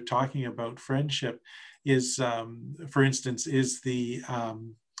as you're talking about friendship is, for instance, is the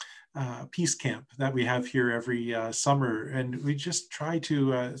peace camp that we have here every summer, and we just try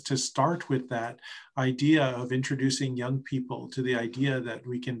to start with that idea of introducing young people to the idea that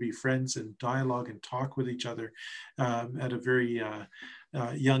we can be friends and dialogue and talk with each other at a very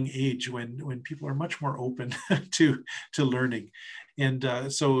young age when people are much more open to learning.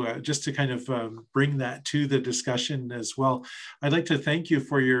 And so just to kind of bring that to the discussion as well, I'd like to thank you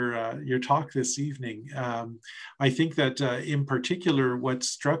for your talk this evening. I think that in particular, what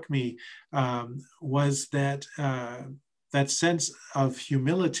struck me was that that sense of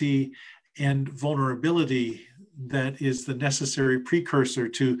humility and vulnerability that is the necessary precursor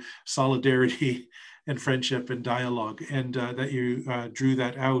to solidarity and friendship and dialogue, and that you drew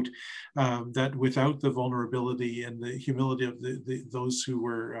that out, that without the vulnerability and the humility of those who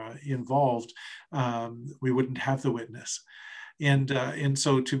were involved, we wouldn't have the witness. And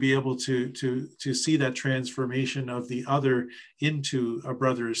so to be able to see that transformation of the other into a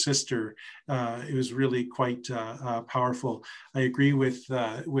brother or sister, it was really quite powerful. I agree with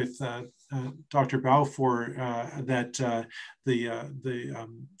Dr. Balfour that the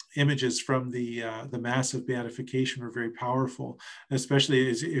images from the Mass of Beatification were very powerful, especially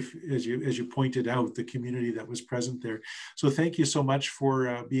as you pointed out, the community that was present there. So thank you so much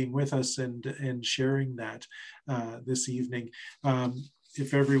for being with us and sharing that this evening.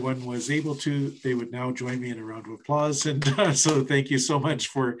 If everyone was able to, they would now join me in a round of applause. And so thank you so much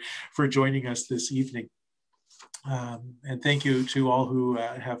for joining us this evening. And thank you to all who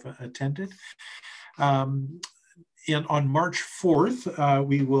have attended. And on March 4th,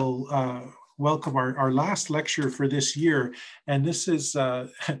 we will welcome our last lecture for this year. And this is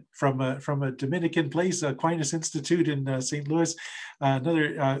from a Dominican place, Aquinas Institute in St. Louis.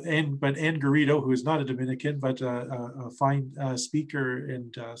 Another, Ann Garrido, who is not a Dominican, but a fine speaker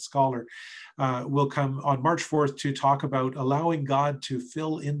and scholar, will come on March 4th to talk about allowing God to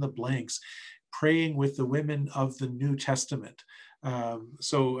fill in the blanks, praying with the women of the New Testament.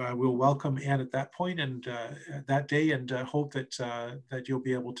 So we'll welcome Anne at that point and that day, and hope that that you'll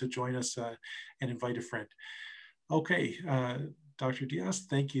be able to join us and invite a friend. Okay, Dr. Diaz,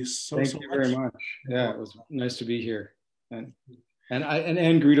 thank you so much. Thank you very much. Yeah, it was nice to be here, and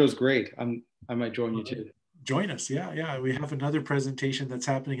Anne Garrido's great. I might join you too. Join us, yeah. We have another presentation that's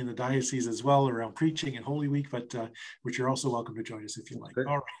happening in the diocese as well around preaching and Holy Week, but which you're also welcome to join us if you like. Great.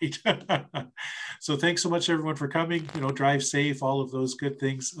 All right. So thanks so much, everyone, for coming. Drive safe, all of those good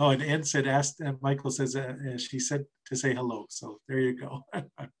things. Oh, and Anne said, Michael says, she said to say hello. So there you go.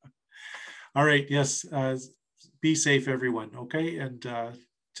 All right. Yes. Be safe, everyone. Okay. And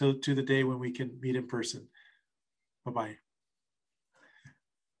to the day when we can meet in person. Bye-bye.